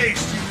up at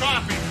base. You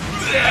copy?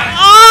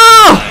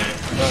 Oh!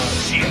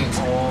 It's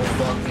all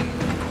fucking.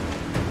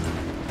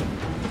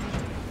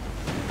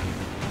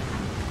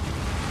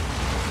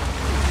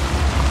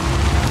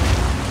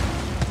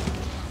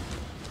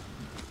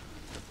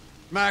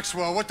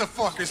 Maxwell, what the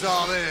fuck is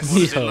all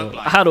this? Yo,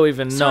 I don't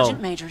even know.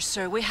 Sergeant Major,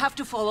 sir, we have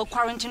to follow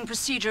quarantine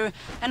procedure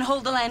and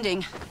hold the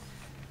landing.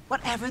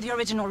 Whatever the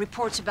original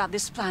reports about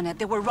this planet,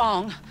 they were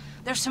wrong.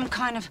 There's some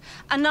kind of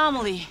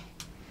anomaly.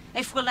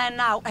 If we land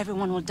now,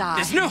 everyone will die.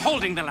 There's no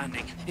holding the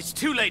landing. It's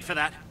too late for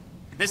that.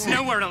 There's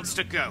nowhere else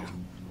to go.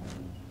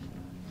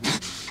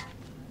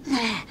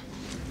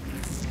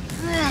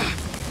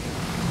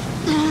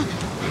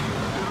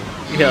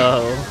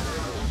 Yo.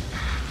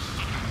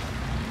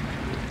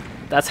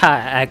 That's how I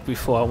act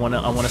before I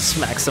wanna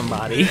smack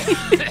somebody.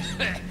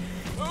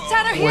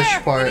 Tanner, Which here!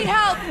 part? We need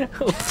help!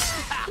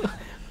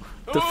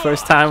 The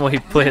first time when he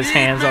put his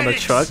hands on the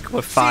truck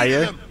with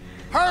fire.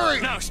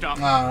 Hurry! No, stop.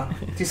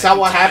 You saw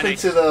what happened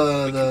to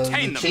the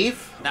contain them.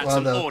 chief? That's Well,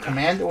 an the order.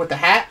 commander with the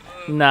hat?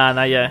 Nah,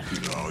 not yet. You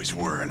always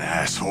were an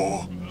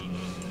asshole.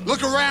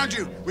 Look around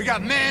you. We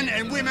got men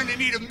and women in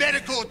need of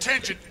medical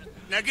attention.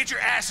 Now get your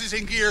asses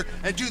in gear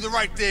and do the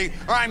right thing,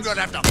 or I'm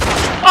gonna have to.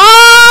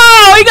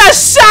 Oh! He got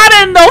shot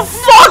in the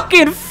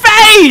fucking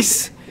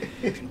face!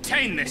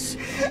 Contain this.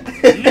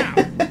 Now.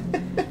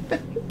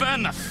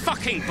 Burn the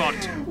fucking body.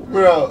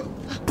 Bro.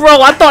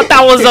 Bro, I thought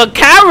that was a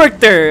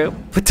character,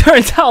 but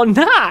turns out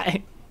not.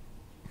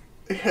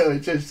 Yo,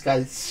 just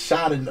got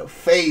shot in the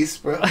face,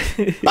 bro.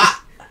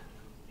 Bah!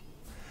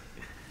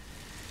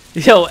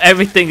 Yo,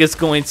 everything is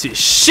going to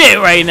shit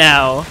right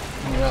now.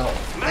 Yo,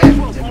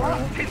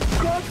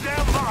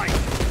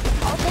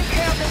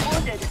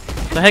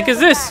 The heck is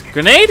this?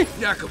 Grenade?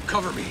 Jacob,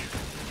 cover me.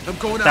 I'm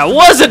going out. That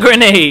was a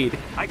grenade.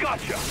 I got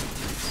you.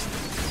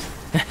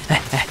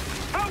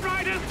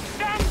 Outriders,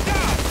 stand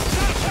down.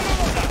 That's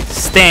an order.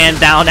 Stand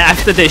down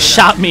after they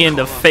shot me in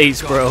the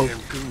face, bro.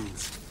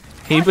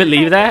 Can you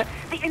believe that?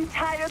 The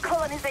entire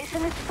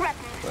colonization is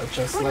threatened. But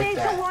just We like need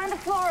that. to warn the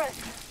florist.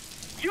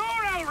 Your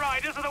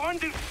Outriders are the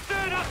ones who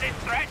stirred up this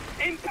threat,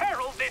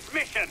 imperiled this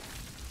mission.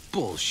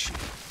 Bullshit.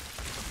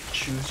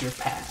 Choose your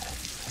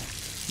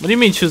path. What do you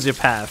mean choose your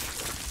path?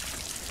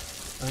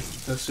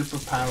 That's the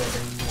superpower that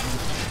you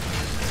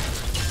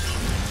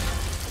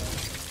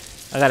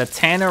want. I got a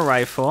Tanner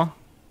rifle.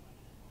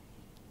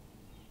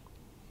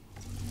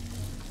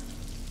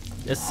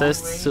 It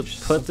says to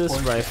put this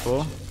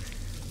rifle.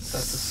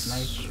 That's a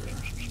sniper.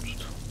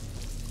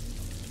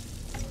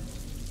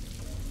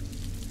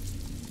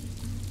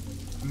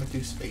 I'm gonna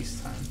do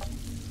space time.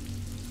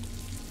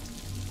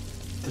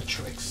 The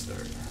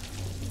trickster.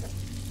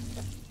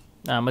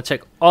 Nah, I'm gonna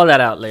check all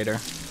that out later.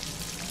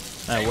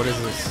 Alright, what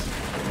is this?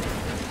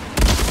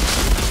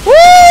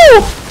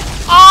 Woo!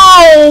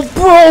 Oh,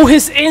 bro,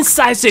 his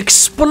insides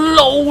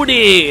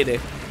exploded.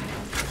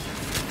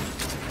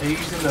 Are you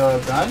using the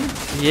gun?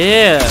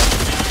 Yeah.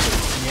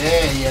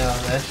 Yeah,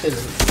 that shit is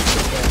sick.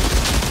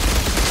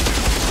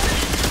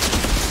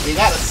 You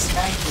got a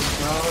sniper,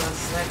 bro. That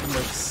sniper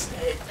looks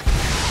sick.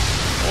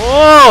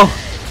 Oh,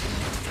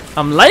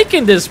 I'm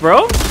liking this,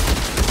 bro.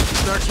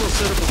 Maxwell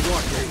set up a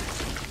blockade.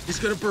 He's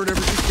gonna burn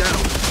everything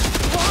down.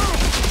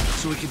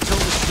 So we can tell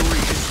the story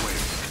his way.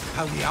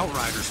 How the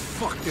Outriders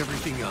fucked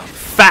everything up.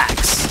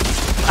 Facts.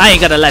 I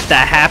ain't gonna let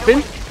that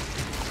happen.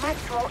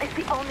 Maxwell is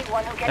the only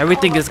one who gets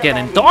Everything hold is of the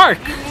getting landing. dark.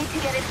 You need to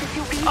get it to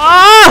QB.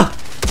 Ah!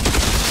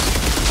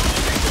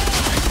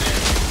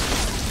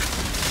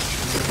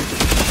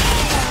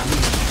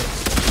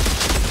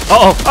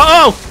 Uh-oh,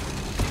 uh-oh!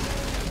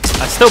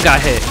 I still got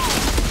hit.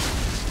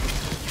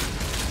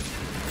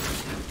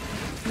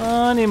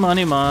 Money,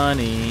 money,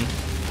 money.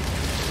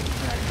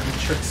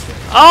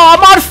 Oh,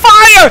 I'm on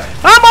fire!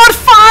 I'm on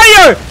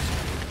fire!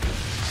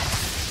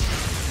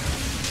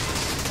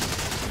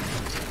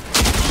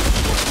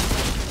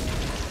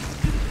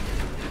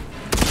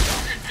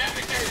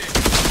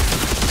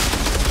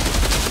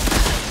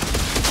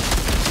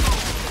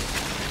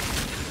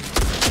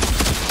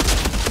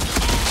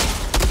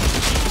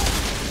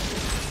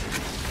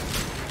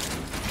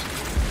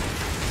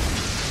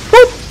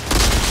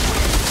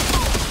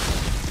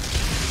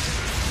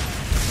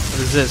 What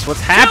is this?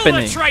 What's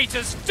happening? Kill the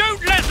traitors!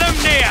 Don't let them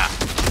near!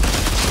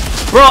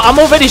 Bro, I'm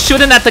already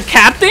shooting at the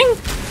captain?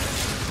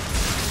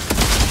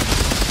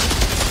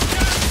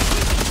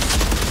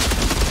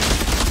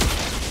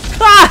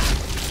 Ah!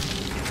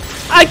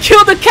 I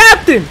killed the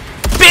captain!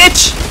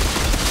 Bitch!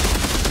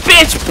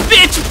 Bitch,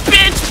 bitch,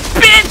 bitch,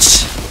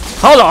 bitch!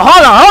 Hold on,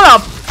 hold on, hold on!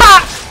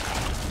 Bah!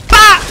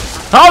 Bah!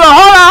 Hold on,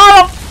 hold on, hold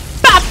on!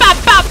 Bah, bah,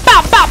 bah,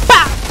 bah, bah,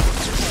 bah!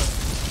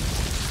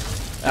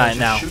 Alright,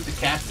 now. Shoot the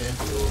captain.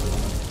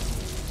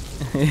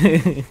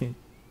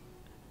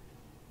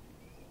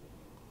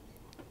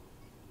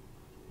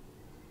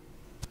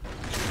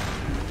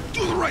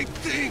 Do the right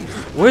thing.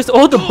 Where's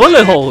all the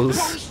bullet holes?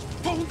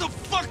 Postpone the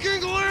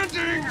fucking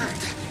landing.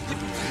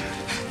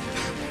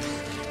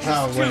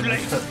 Oh, when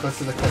it goes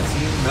to the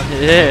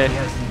cutscene, Yeah. he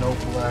has no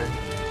blood.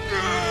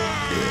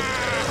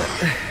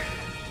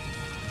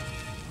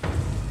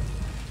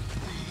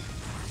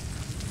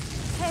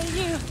 Hey,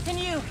 you! Can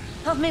you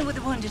help me with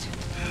the wounded?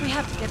 We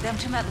have to get them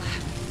to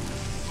MedLab.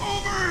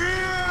 Over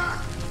here.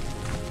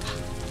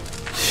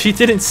 She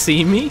didn't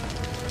see me?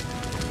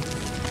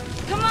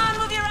 Come on,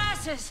 move your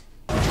asses!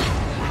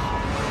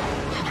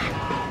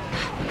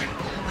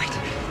 Wait.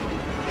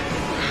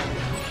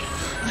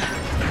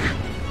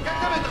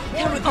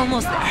 We're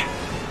almost there.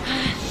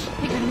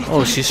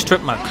 Oh, she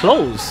stripped my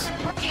clothes.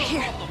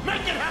 Here.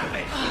 Make it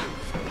happen.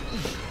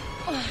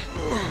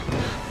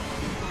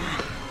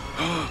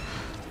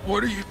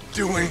 What are you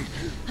doing?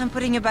 I'm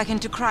putting you back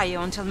into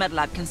cryo until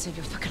MedLab can save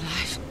your fucking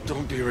life.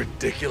 Don't be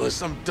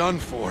ridiculous. I'm done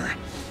for.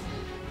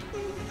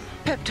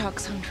 Pep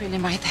talks aren't really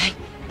my thing.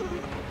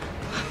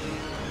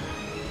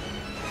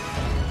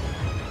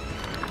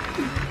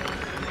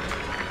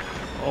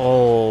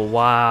 Oh,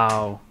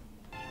 wow.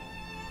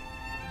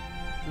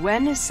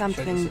 When is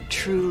something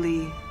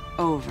truly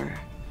over?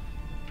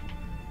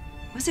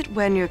 Was it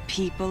when your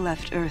people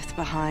left Earth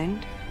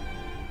behind?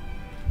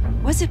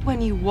 Was it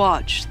when you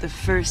watched the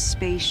first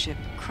spaceship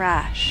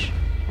crash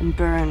and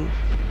burn?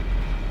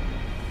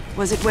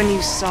 Was it when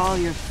you saw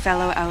your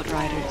fellow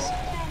Outriders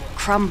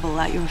crumble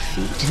at your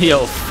feet?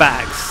 Yo,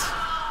 facts.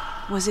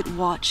 Was it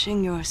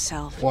watching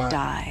yourself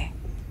die?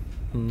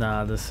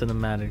 Nah, the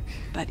cinematic.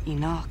 But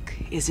Enoch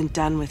isn't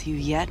done with you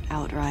yet,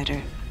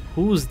 Outrider.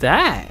 Who's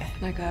that?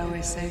 Like I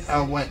always say.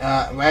 Right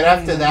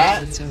after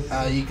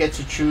that, you get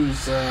to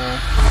choose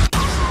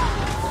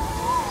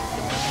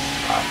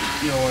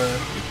your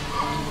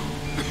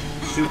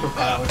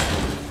superpower.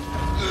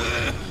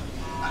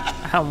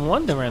 I'm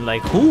wondering,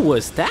 like, who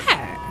was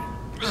that?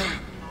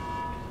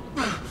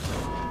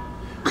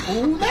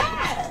 Who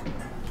that?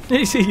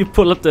 You see, you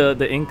pull up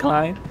the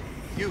incline.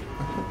 You,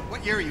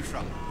 what year are you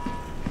from?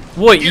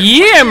 What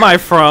year am I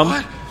from?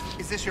 What?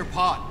 Is this your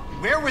pod?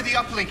 Where were the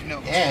uplink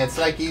notes? Yeah, it's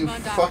like you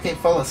fucking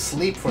fell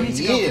asleep for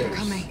years.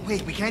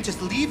 Wait, we can't just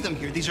leave them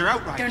here. These are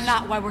Outriders. They're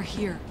not why we're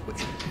here.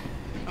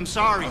 I'm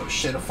sorry. Oh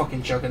shit, a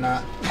fucking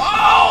juggernaut.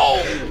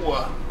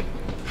 Oh!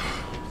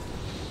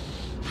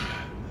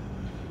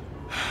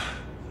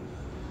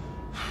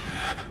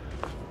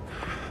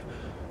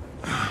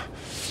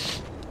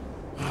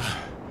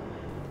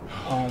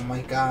 Oh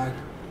my god.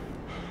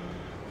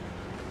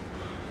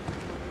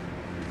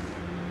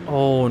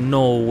 Oh,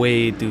 no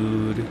way,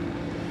 dude.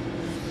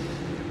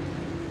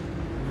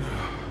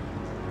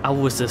 I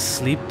was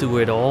asleep through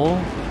it all?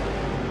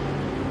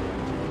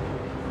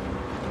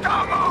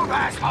 Don't move,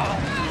 asshole!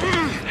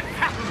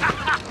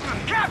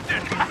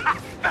 Captain!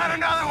 Not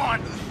another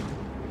one!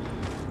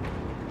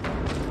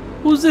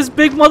 Who's this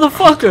big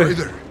motherfucker?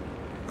 Either.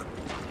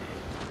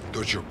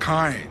 Thought your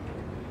kind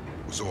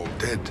was all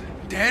dead.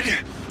 Dead?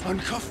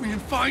 Uncuff me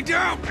and find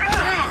out!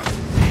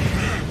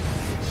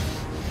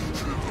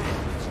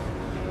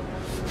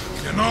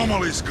 The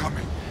anomaly's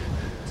coming.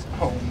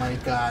 Oh my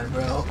god,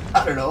 bro.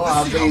 I don't know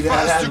how Let's see big how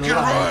that fast has you can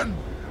run.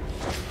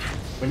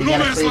 When you No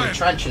gotta man's clear the land.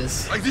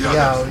 trenches. Like the Yo,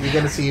 others. you're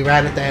gonna see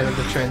right at the end of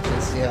the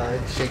trenches. Yo,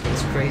 this shit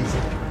is crazy.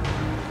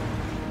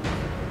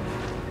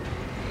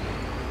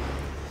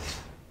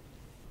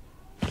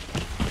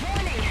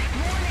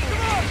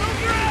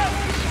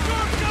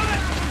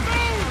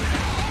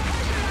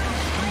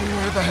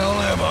 Where the hell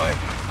am I?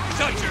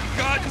 Shut your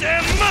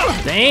goddamn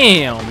mouth!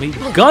 Damn, he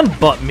gun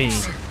butt me.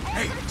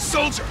 Hey,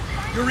 soldier!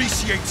 You're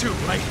ECA too,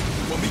 right?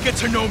 When we get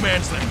to no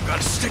man's land, we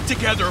gotta stick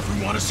together if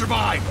we want to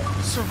survive.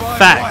 Survive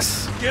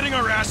Facts. what? Getting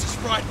our asses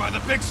fried by the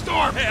big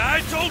storm. Hey,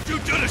 I told you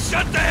to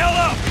shut the hell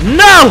up!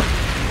 No!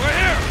 We're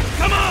here!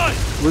 Come on!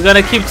 We're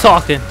gonna keep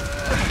talking.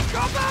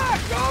 Go back!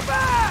 Go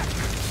back!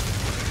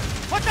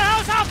 What the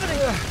hell's happening?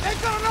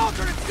 They've got an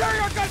Eldred. It's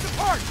tearing our guys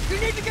apart. You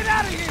need to get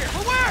out of here.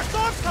 But where?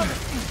 Storm's coming.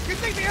 You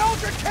think the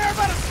Eldred care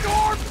about a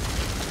storm?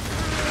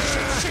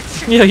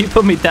 Yo, you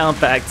put me down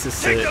back to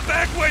sit. Take the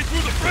back way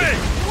through the fray.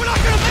 We're not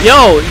gonna make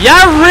Yo,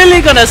 y'all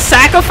really gonna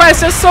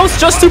sacrifice yourselves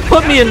just to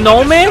put me in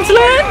no man's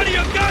land?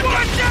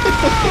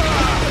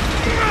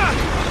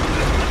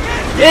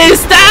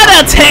 Is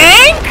that a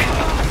tank?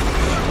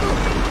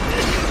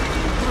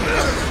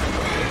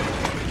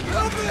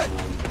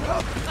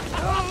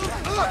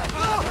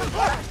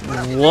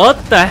 What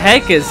the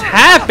heck is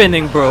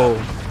happening, bro?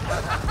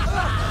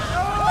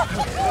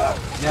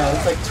 Yeah,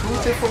 it's like two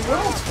different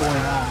worlds going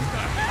on.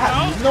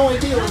 I have no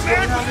idea what's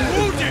going on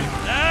either.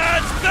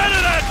 That's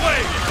better that way.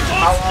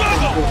 How long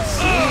is he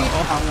sleep?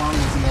 How long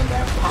is he in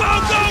that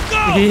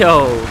pod?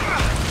 Yo.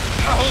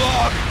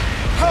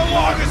 How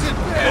long has it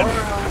been?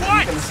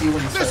 What? Gonna see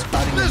when you start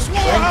fighting This in the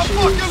war, how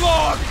trenches. fucking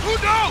long? Who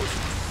knows?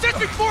 Since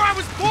before I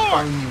was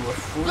born. Find you a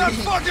free. That's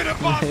fucking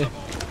impossible.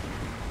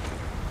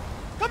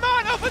 Come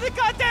on, open the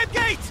goddamn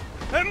gate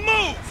and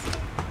move.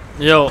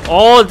 Yo,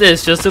 all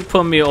this just to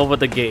put me over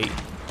the gate.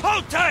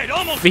 Hold tight,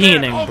 almost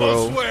Fiending, there. bro.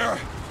 Almost where?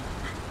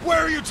 Where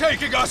are you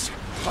taking us?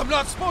 I'm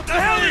not supposed to.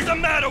 The hell is the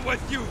matter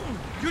with you?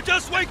 You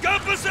just wake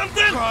up or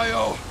something?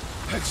 Cryo,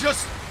 it's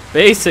just.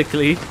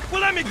 Basically.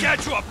 Well, let me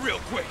catch you up real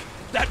quick.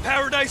 That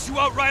paradise you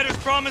Outriders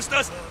promised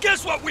us,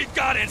 guess what we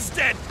got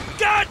instead?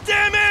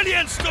 Goddamn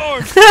alien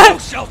storms! No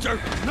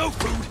shelter, no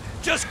food,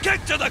 just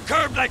kicked to the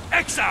curb like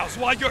exiles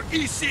while your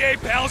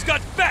ECA pals got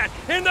fat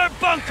in their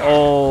bunker!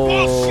 Oh.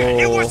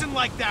 Bullshit! It wasn't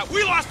like that!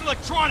 We lost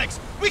electronics!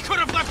 We could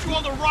have left you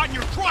all to rot in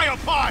your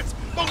cryopods!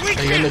 But we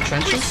Are you in the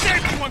trenches? We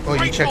saved you on Oh,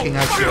 you're checking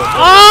out your...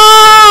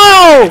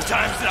 Oh!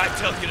 Times did I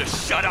tell you to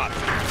shut up?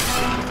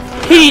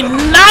 He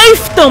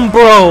knifed them,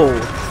 bro!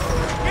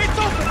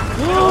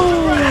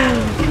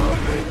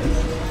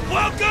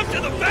 Welcome to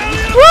the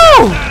Valley of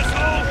Woo! Death,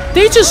 asshole!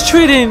 They just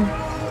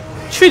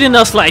treating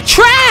us like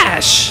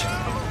trash!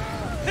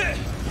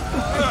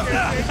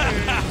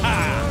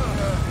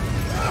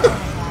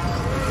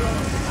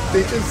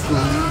 They just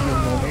leave the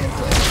moment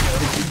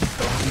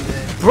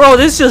like, Bro,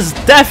 there's just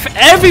death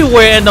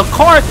everywhere in the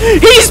car.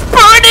 He's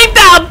burning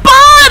that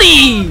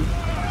body!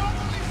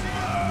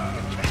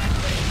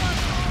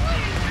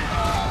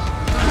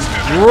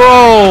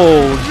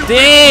 Bro,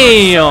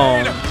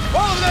 damn!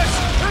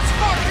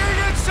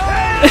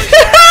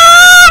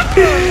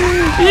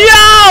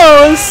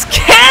 Yo, it's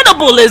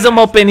cannibalism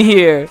up in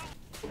here.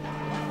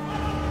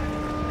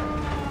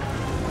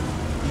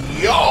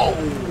 yo!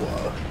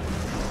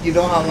 You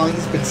know how long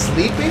he's been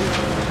sleeping?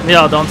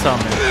 Yo, don't tell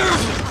me.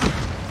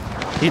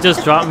 He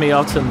just dropped me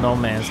off to no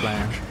man's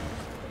land.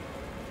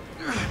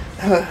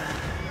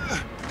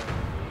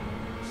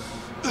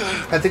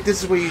 I think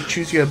this is where you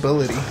choose your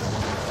ability.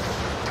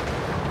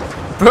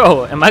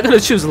 Bro, am I gonna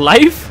choose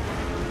life?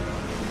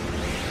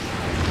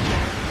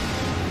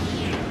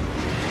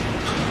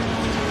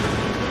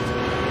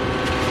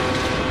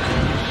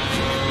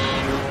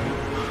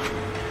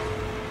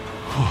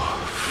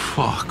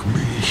 Fuck me.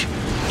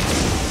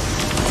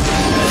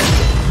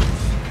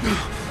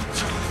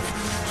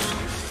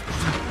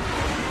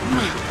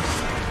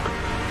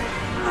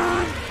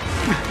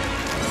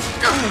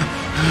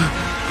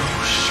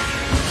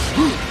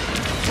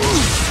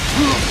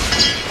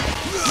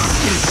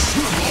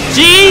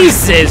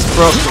 Jesus,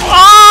 bro.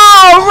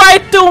 Oh,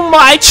 right through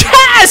my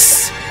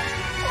chest!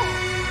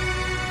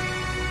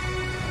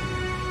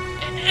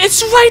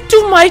 It's right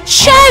through my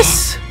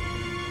chest!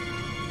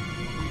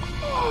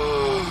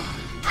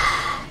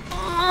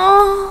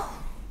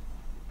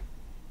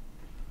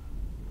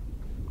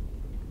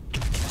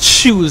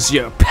 Choose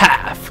your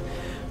path.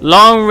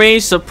 Long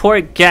range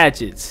support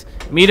gadgets.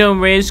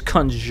 Medium range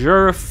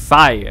conjure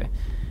fire.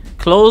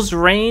 Close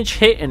range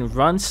hit and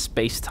run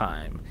space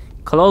time.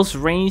 Close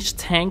range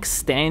tank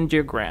stand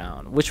your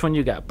ground. Which one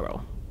you got,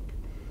 bro?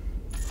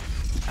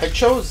 I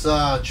chose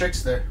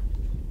Trickster.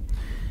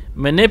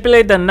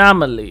 Manipulate the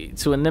anomaly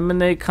to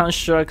eliminate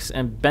constructs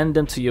and bend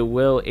them to your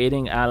will,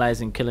 aiding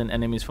allies in killing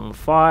enemies from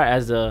afar.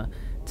 As a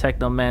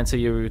Technomancer,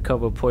 you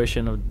recover a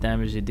portion of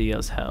damage it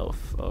deals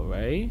health.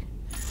 Alright.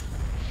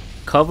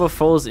 Cover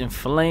foes in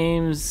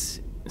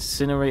flames,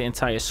 incinerate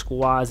entire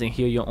squads, and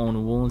heal your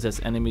own wounds as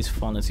enemies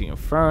fall into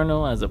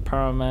Inferno. As a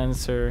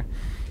Pyromancer,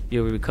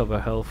 you'll recover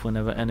health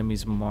whenever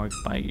enemies marked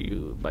by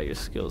your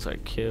skills are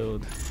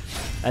killed.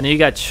 And then you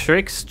got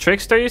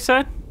Trickster, you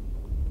said?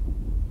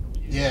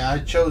 Yeah, I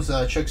chose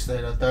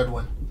Trickster, the third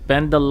one.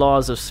 Bend the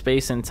laws of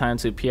space and time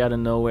to appear out of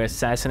nowhere,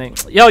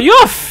 assassinate. Yo,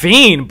 you're a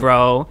fiend,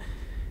 bro.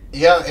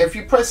 Yeah, if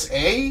you press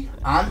A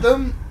on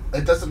them,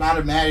 it doesn't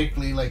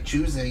automatically like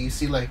choose it. You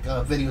see like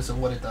videos of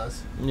what it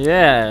does.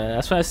 Yeah,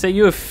 that's why I say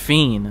you're a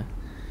fiend.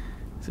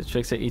 So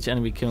Trickster, each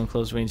enemy kill in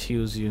close range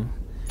heals you.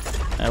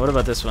 Alright, what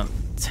about this one?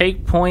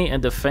 Take point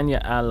and defend your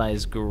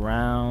allies'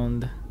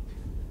 ground.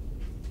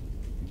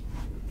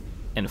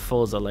 And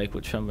foes alike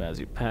will tremble as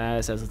you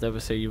pass. As the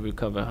adversary, you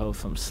recover health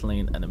from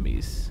slain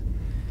enemies.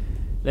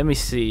 Let me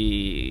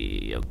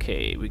see.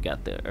 Okay, we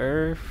got the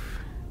Earth.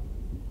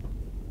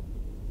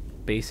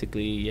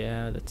 Basically,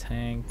 yeah, the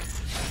tank.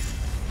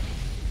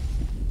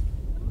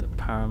 The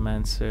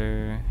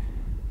Pyromancer.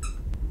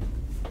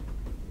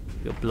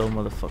 You'll blow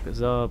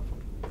motherfuckers up.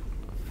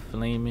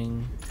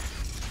 Flaming.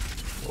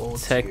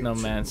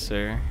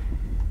 Technomancer.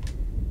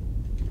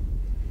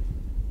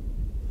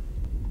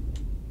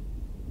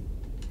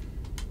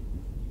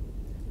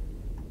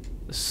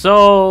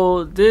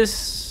 So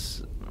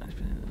this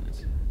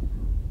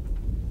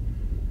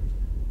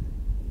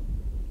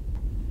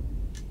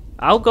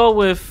I'll go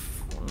with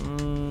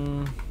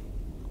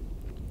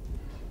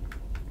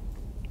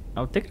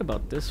I'm thinking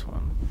about this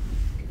one.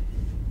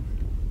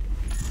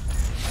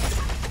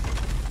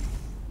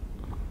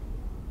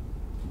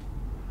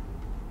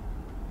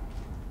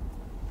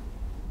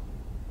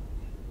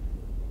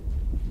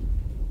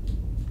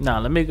 Nah,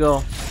 let me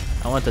go.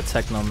 I want the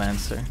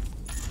Technomancer.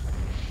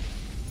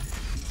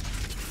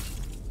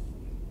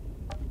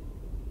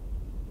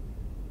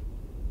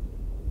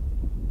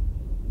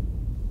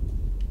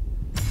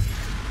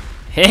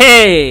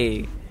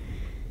 Hey!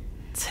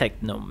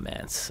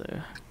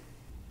 Technomancer.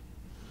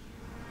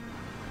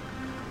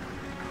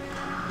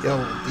 Yo,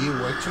 do you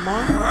work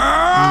tomorrow?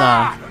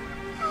 Nah.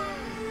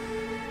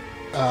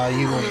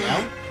 You going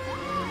out?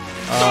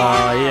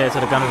 Yeah, to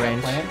the gun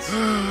range. Plans?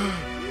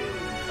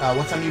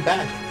 What time you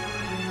back?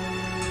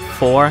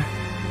 4. Like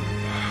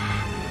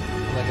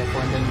at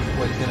 4, and then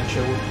what, you gonna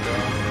chill with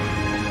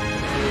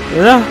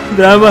Yeah,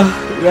 then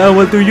I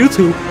went through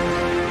YouTube.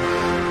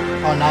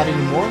 Oh, not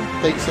anymore?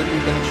 They said you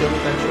were gonna chill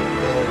with that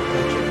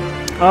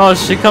chick? Oh,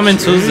 she coming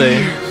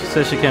Tuesday. She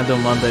said she can't do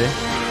Monday.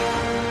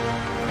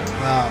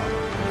 Oh.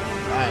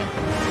 Alright.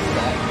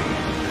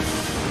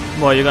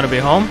 Well, you gonna be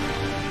home?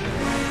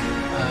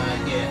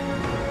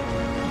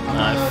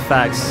 Yeah.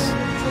 Facts.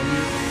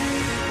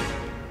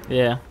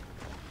 Yeah.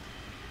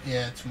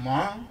 Yeah,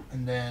 tomorrow,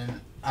 and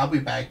then I'll be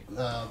back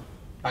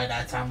by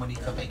that time when he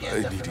come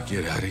again. I need to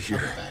get out of here.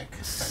 Back by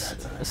that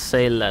time.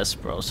 Say less,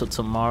 bro. So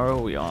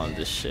tomorrow we on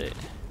this shit.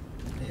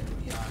 Yeah,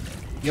 we on it.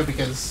 Yeah,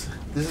 because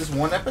this is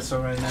one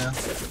episode right now.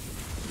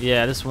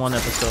 Yeah, this is one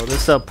episode.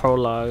 This is a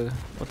prologue.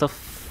 What the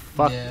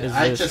fuck is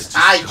this?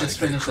 I just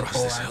finished the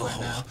prologue right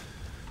now.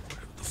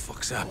 What the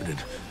fuck's happening?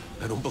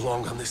 I don't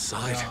belong on this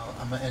side.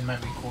 I'm gonna end my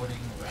recording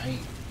right.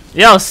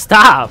 Yo,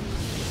 stop!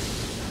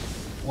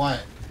 What?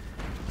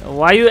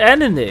 Why you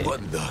ending it?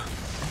 What the?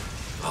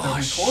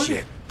 Oh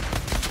shit!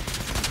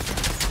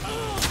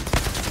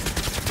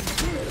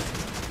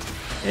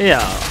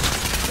 Yeah.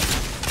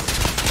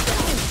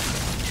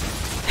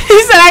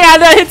 He said I got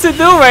nothing to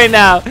do right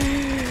now.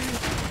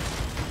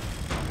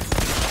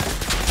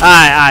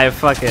 Alright,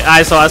 fuck it.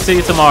 Alright, so I'll see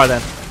you tomorrow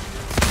then.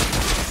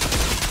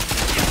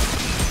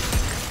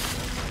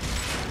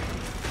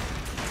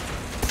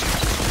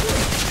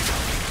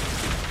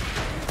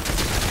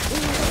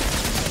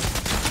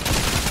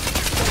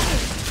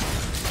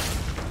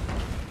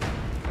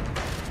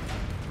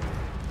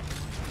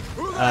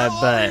 I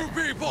bet.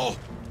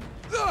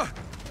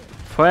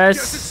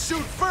 Press.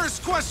 Shoot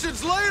first,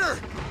 questions later.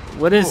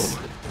 What is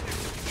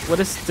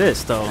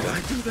this though? Did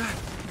I do that?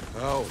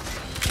 Oh,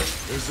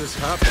 is this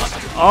happening?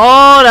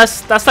 Oh,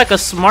 that's like a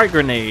smart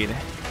grenade.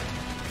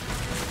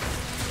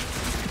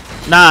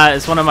 Nah,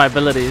 it's one of my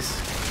abilities.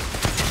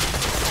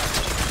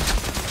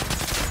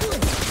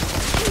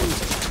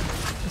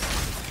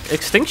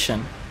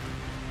 Extinction.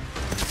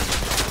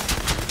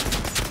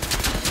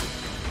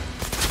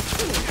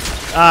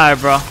 Alright,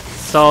 bro.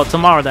 So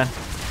tomorrow then.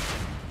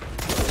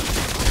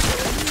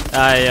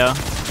 Alright, yo.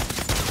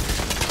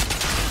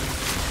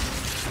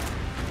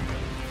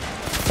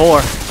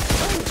 4.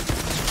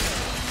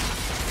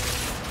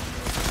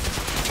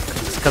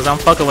 Cause I'm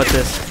fucking with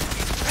this.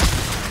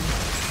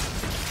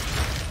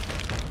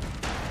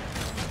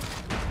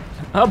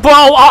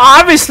 Bro,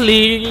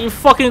 obviously you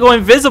fucking go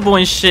invisible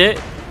and shit.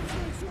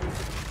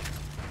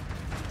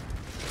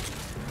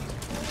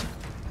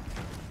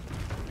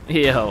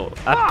 Yo,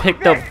 I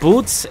picked up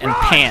boots and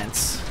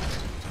pants.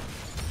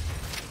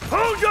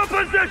 Hold your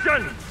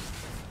position.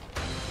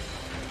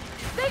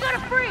 They got a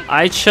freak.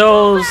 I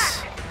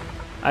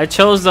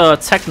chose the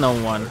techno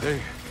one. Are they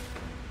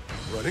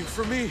running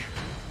for me?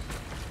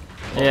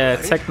 Yeah,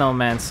 right.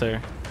 Technomancer.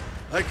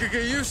 I could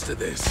get used to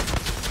this.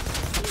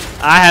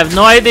 I have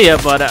no idea,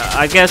 but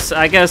I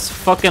guess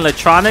fucking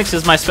electronics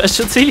is my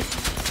specialty.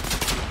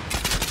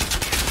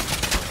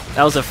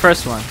 That was the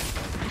first one.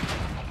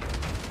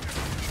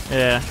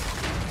 Yeah.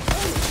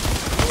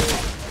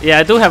 Yeah,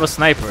 I do have a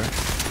sniper.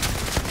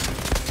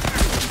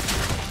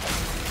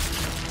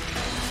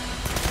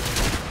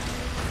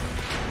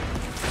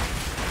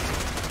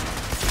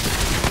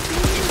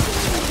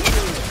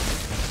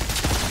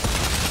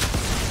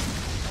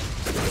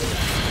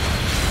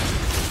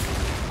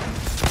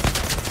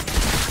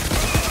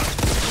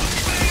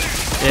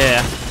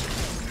 Yeah.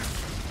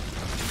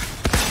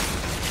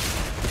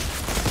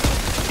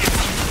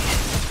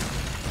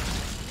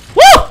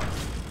 Woo!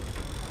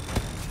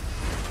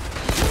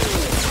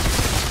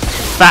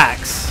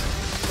 Facts.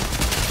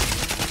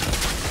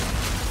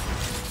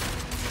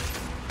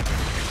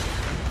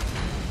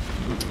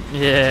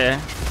 Yeah.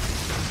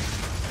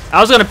 I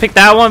was gonna pick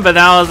that one, but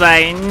then I was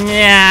like,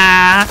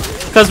 yeah.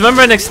 Cause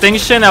remember in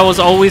Extinction, I was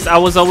always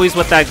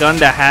with that gun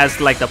that has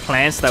like the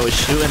plants that would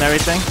shoot and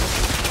everything.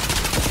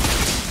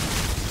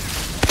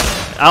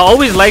 I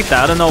always like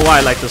that. I don't know why.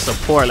 I like the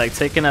support, like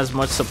taking as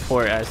much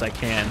support as I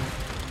can.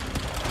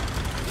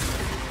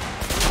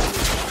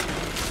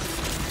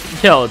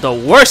 Yo, the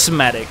worst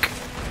medic.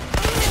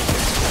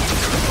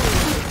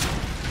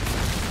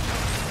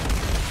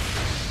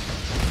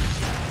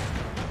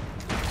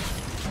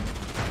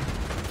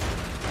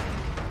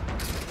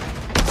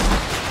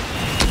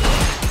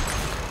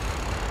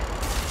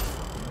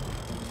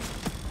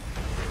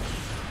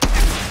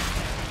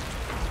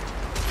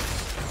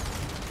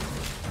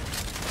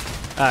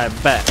 I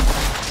bet.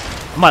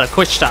 I'm about to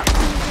quick stop.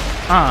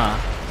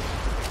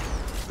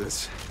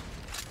 This.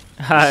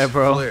 Hi,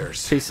 bro.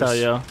 Flares. Peace out,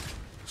 yo.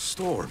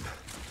 Storm.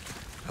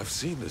 I've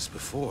seen this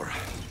before.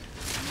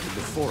 In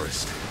the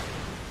forest.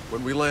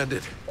 When we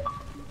landed.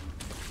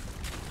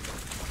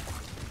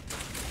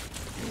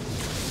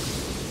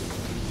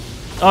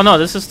 Oh no,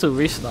 this is to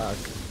restock.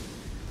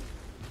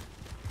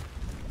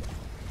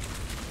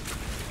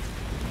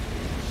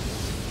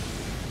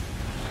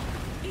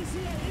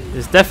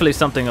 There's definitely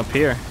something up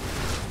here.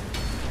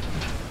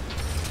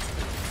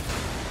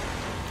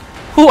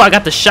 Ooh, I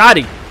got the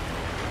shotty.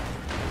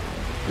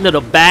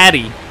 Little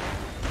baddie.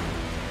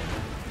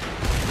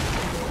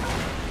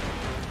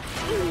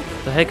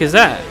 The heck is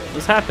that?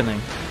 What's happening?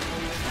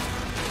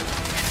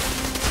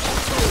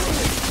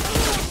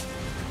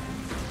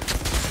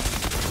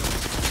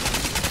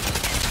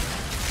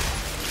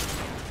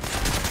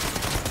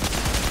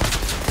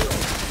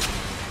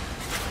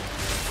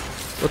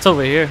 What's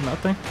over here?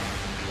 Nothing.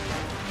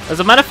 As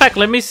a matter of fact,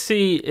 let me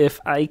see if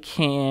I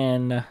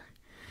can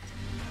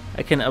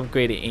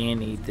upgrade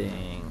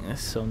anything.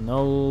 So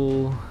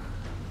no.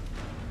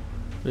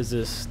 What is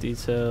this?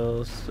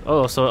 Details.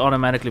 Oh, so it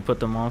automatically put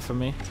them on for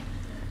me.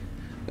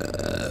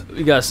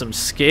 We got some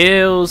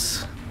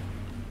scales.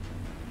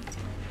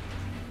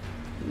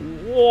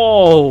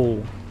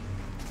 Whoa.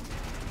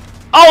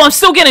 Oh, I'm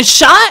still getting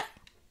shot?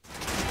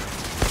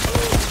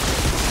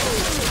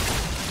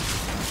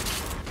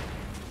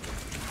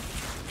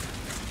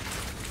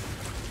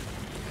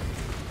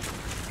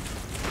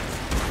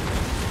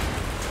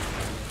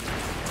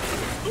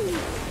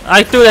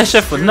 I threw that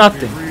shit for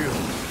nothing.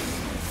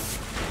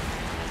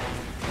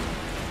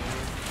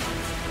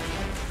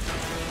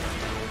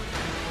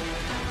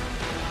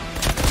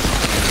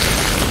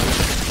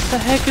 What the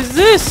heck is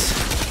this?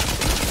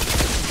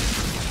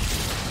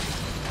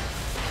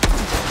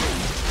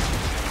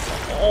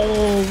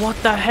 Oh, what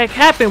the heck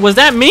happened? Was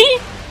that me?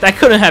 That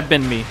couldn't have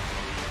been me.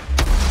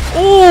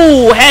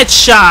 Ooh,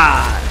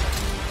 headshot.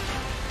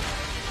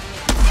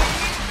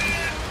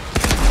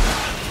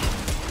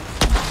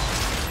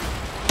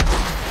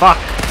 Fuck.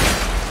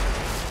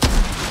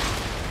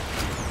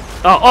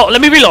 Oh, let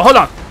me reload. Hold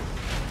on.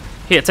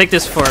 Here, take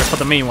this for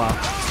the meanwhile.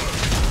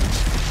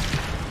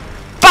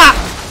 Bah!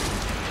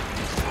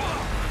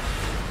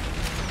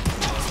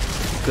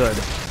 Good.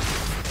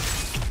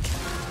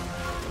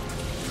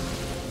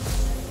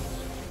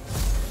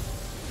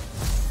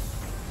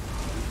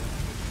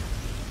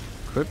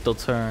 Crypto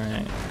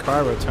turret,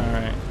 cargo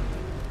turret,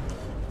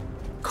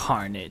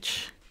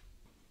 carnage.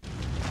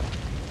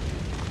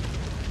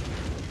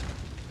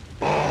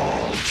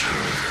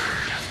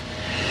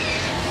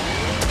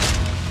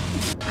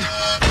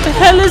 The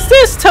hell is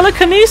this?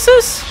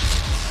 Telekinesis?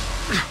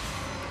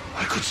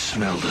 I could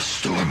smell the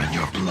storm in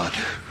your blood,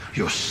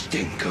 your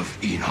stink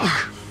of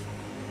Enoch.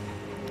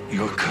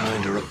 Your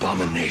kind are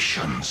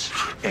abominations.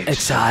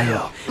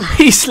 Exile.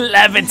 He's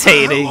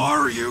levitating. Who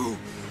are you?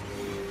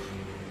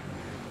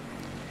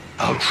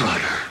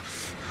 Outrider.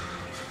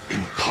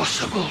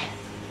 Impossible.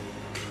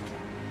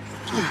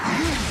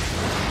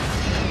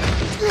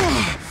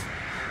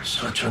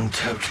 Such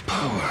untapped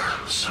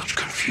power, such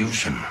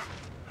confusion.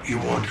 You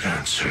want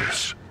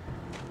answers.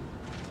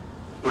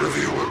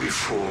 Whatever you were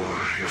before,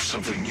 you're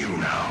something new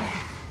now.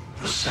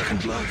 A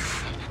second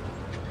life.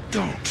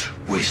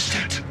 Don't waste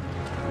it.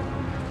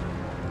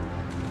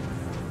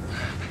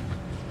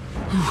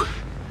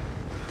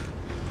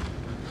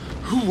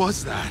 Who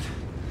was that?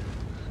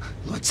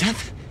 Lord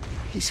Seth?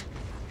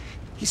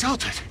 He's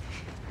altered.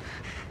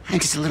 I'm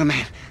just a little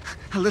man.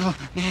 A little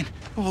man.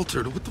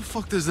 Altered? What the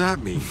fuck does that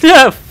mean?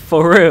 Yeah,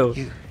 for real.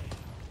 You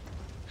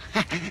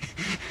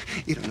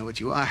don't know what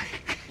you are.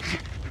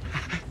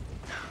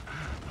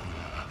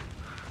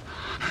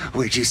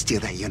 Where'd you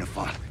steal that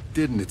uniform?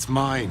 Didn't, it's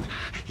mine.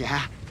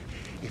 Yeah?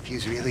 If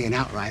you's really an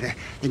outrider,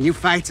 then you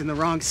fights on the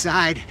wrong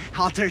side,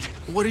 Altered.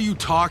 What are you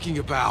talking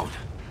about?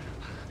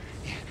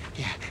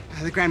 Yeah,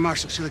 the Grand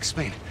Marshal, she'll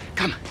explain.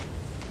 Come.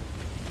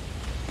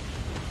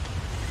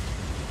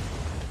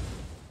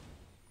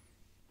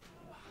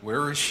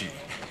 Where is she?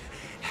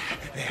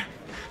 There.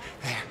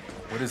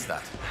 What is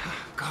that?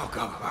 Go.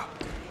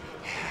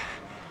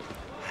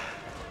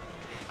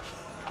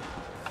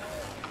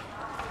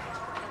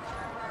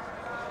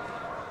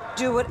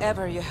 Do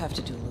whatever you have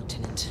to do,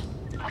 Lieutenant.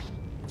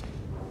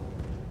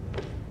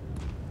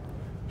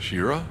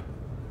 Shira?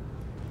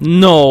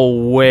 No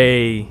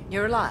way.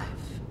 You're alive.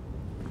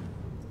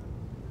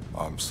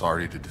 I'm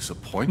sorry to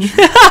disappoint you.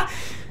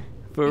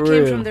 For you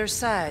real. came from their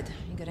side.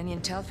 You got any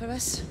intel for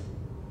us?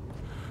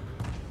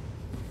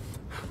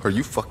 Are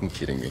you fucking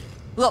kidding me?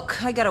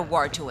 Look, I got a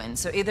war to win,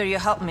 so either you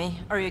help me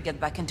or you get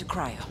back into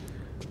cryo.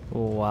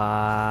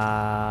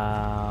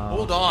 Wow.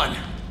 Hold on.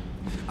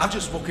 I've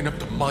just woken up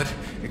to mud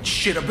and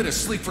shit. I've been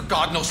asleep for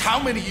God knows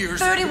how many years.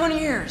 31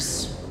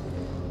 years.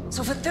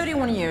 So for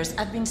 31 years,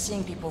 I've been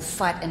seeing people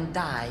fight and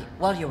die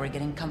while you were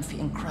getting comfy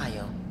in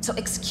cryo. So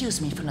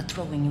excuse me for not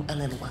throwing you a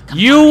little welcome.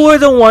 You were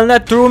the one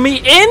that threw me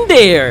in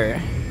there.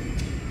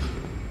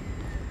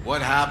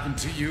 What happened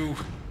to you?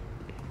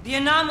 The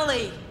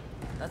anomaly.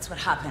 That's what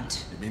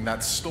happened. You mean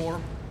that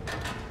storm?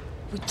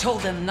 We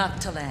told them not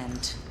to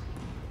land.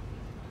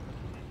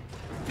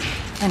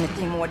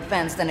 Anything more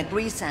advanced than a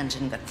grease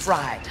engine got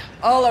fried.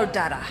 All our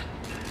data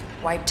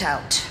wiped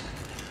out.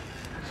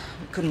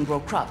 We couldn't grow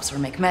crops or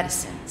make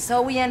medicine,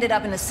 so we ended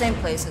up in the same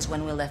place as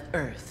when we left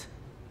Earth.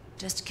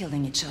 Just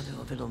killing each other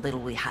over the little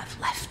we have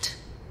left.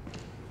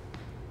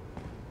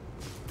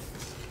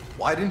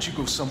 Why didn't you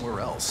go somewhere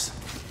else?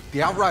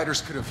 The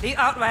Outriders could have... The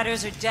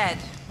Outriders are dead.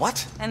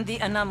 What? And the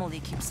anomaly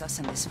keeps us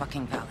in this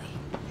fucking valley.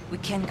 We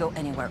can't go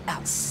anywhere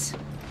else.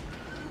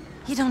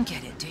 You don't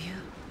get it, do you?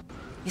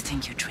 You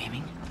think you're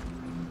dreaming?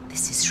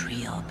 This is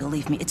real.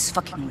 Believe me, it's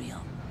fucking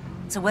real.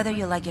 So whether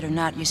you like it or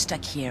not, you're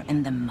stuck here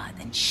in the mud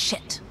and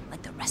shit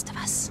like the rest of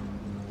us.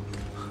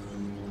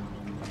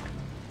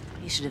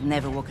 You should have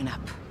never woken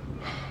up.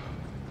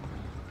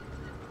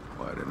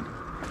 I didn't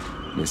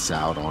miss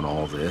out on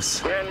all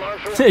this.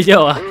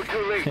 Yo,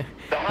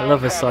 I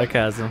love his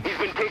sarcasm. He's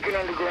been taken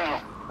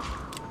underground.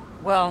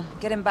 Well,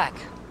 get him back.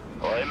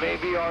 Well, it may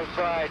be our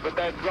side, but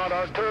that's not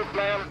our turf,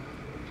 ma'am.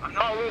 I'm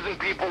not losing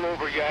people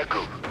over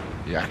Jakub.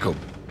 Jakub?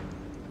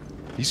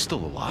 He's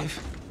still alive?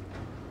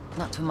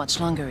 Not too much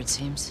longer, it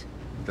seems.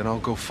 Then I'll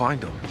go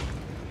find him.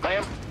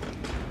 Ma'am?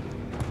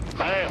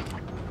 Ma'am?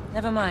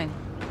 Never mind.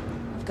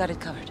 I've got it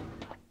covered.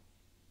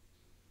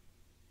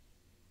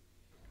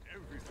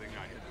 Everything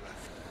I had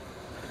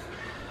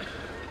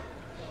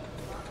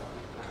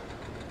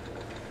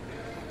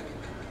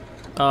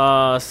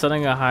left.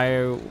 Setting a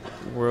higher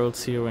world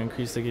tier will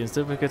increase the game's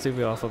difficulty.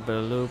 We offer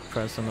better loot.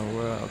 Press on the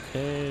world.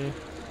 Okay.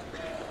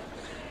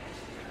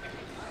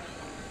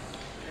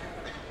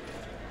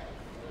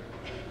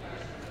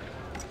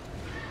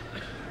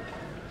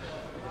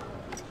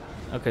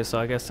 Okay, so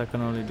I guess I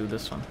can only do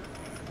this one.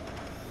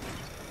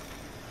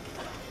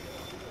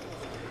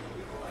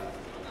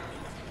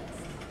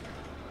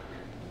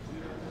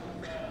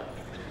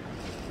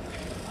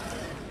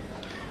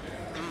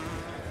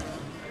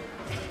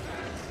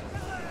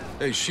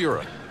 Hey,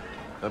 Shira.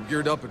 I'm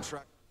geared up and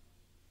track...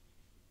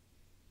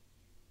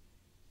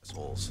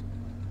 assholes.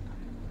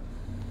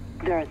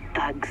 There are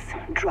thugs,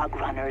 drug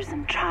runners,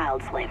 and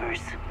child slavers.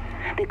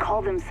 They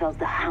call themselves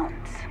the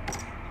Hounds.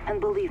 And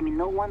believe me,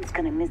 no one's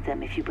gonna miss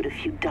them if you put a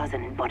few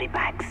dozen in body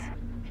bags.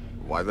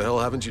 Why the hell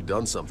haven't you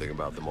done something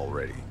about them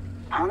already?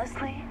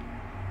 Honestly?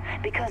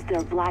 Because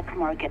their black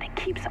market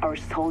keeps our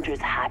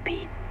soldiers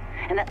happy.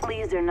 And at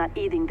least they're not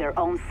eating their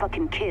own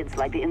fucking kids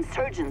like the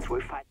insurgents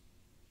were fighting.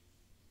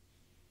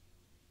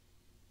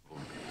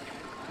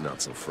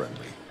 Not so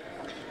friendly.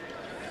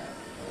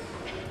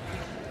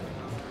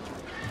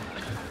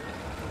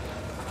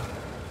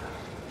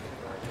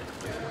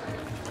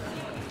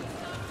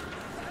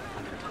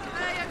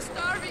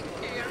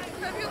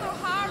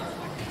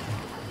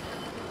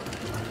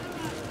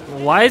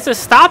 Why is it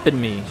stopping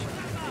me?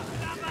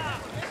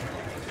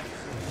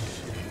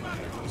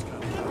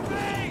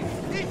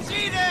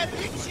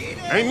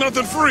 Ain't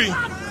nothing free.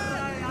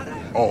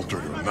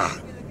 Altered or not.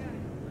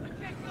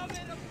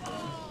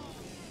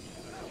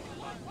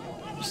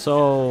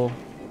 So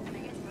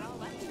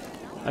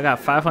I got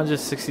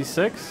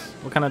 566.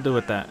 What can I do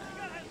with that?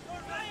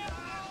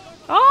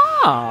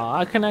 Ah,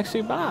 I can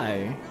actually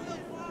buy.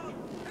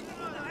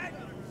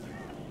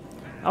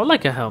 I would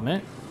like a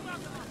helmet.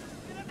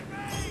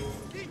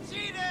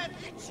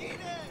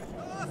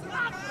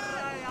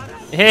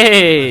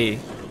 Hey,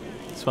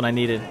 that's what I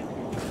needed.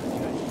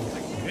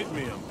 Hit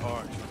me, I'm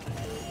parched.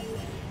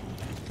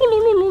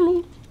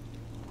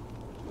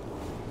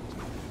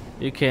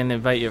 You can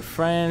invite your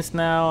friends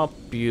now.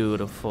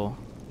 Beautiful.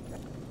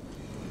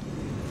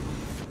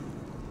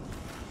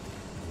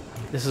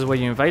 This is where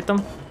you invite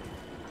them?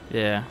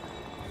 Yeah.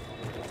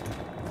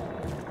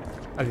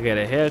 I could get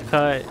a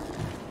haircut.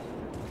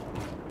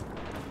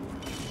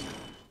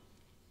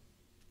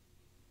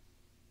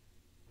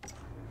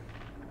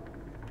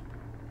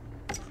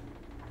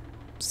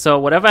 So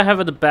whatever I have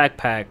in the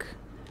backpack,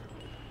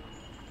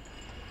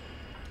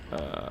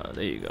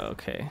 there you go.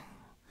 Okay.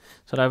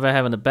 So whatever I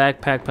have in the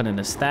backpack, put in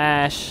the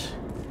stash.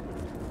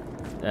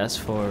 That's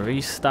for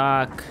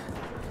restock.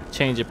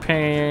 Change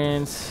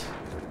appearance.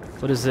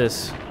 What is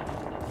this?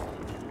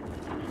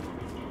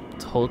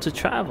 Hold to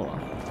travel. All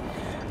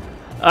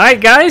right,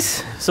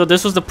 guys. So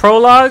this was the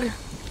prologue.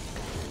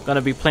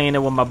 Gonna be playing it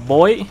with my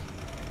boy,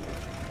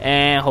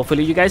 and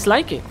hopefully you guys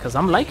like it, cause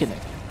I'm liking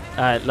it.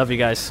 All right, love you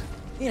guys.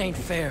 It ain't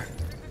fair.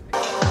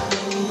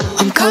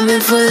 I'm coming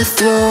for the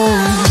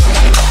throne.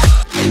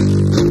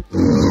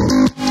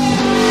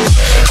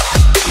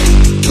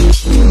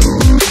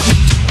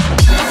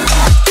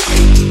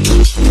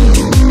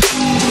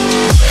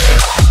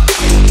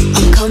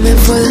 I'm coming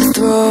for the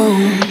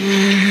throne.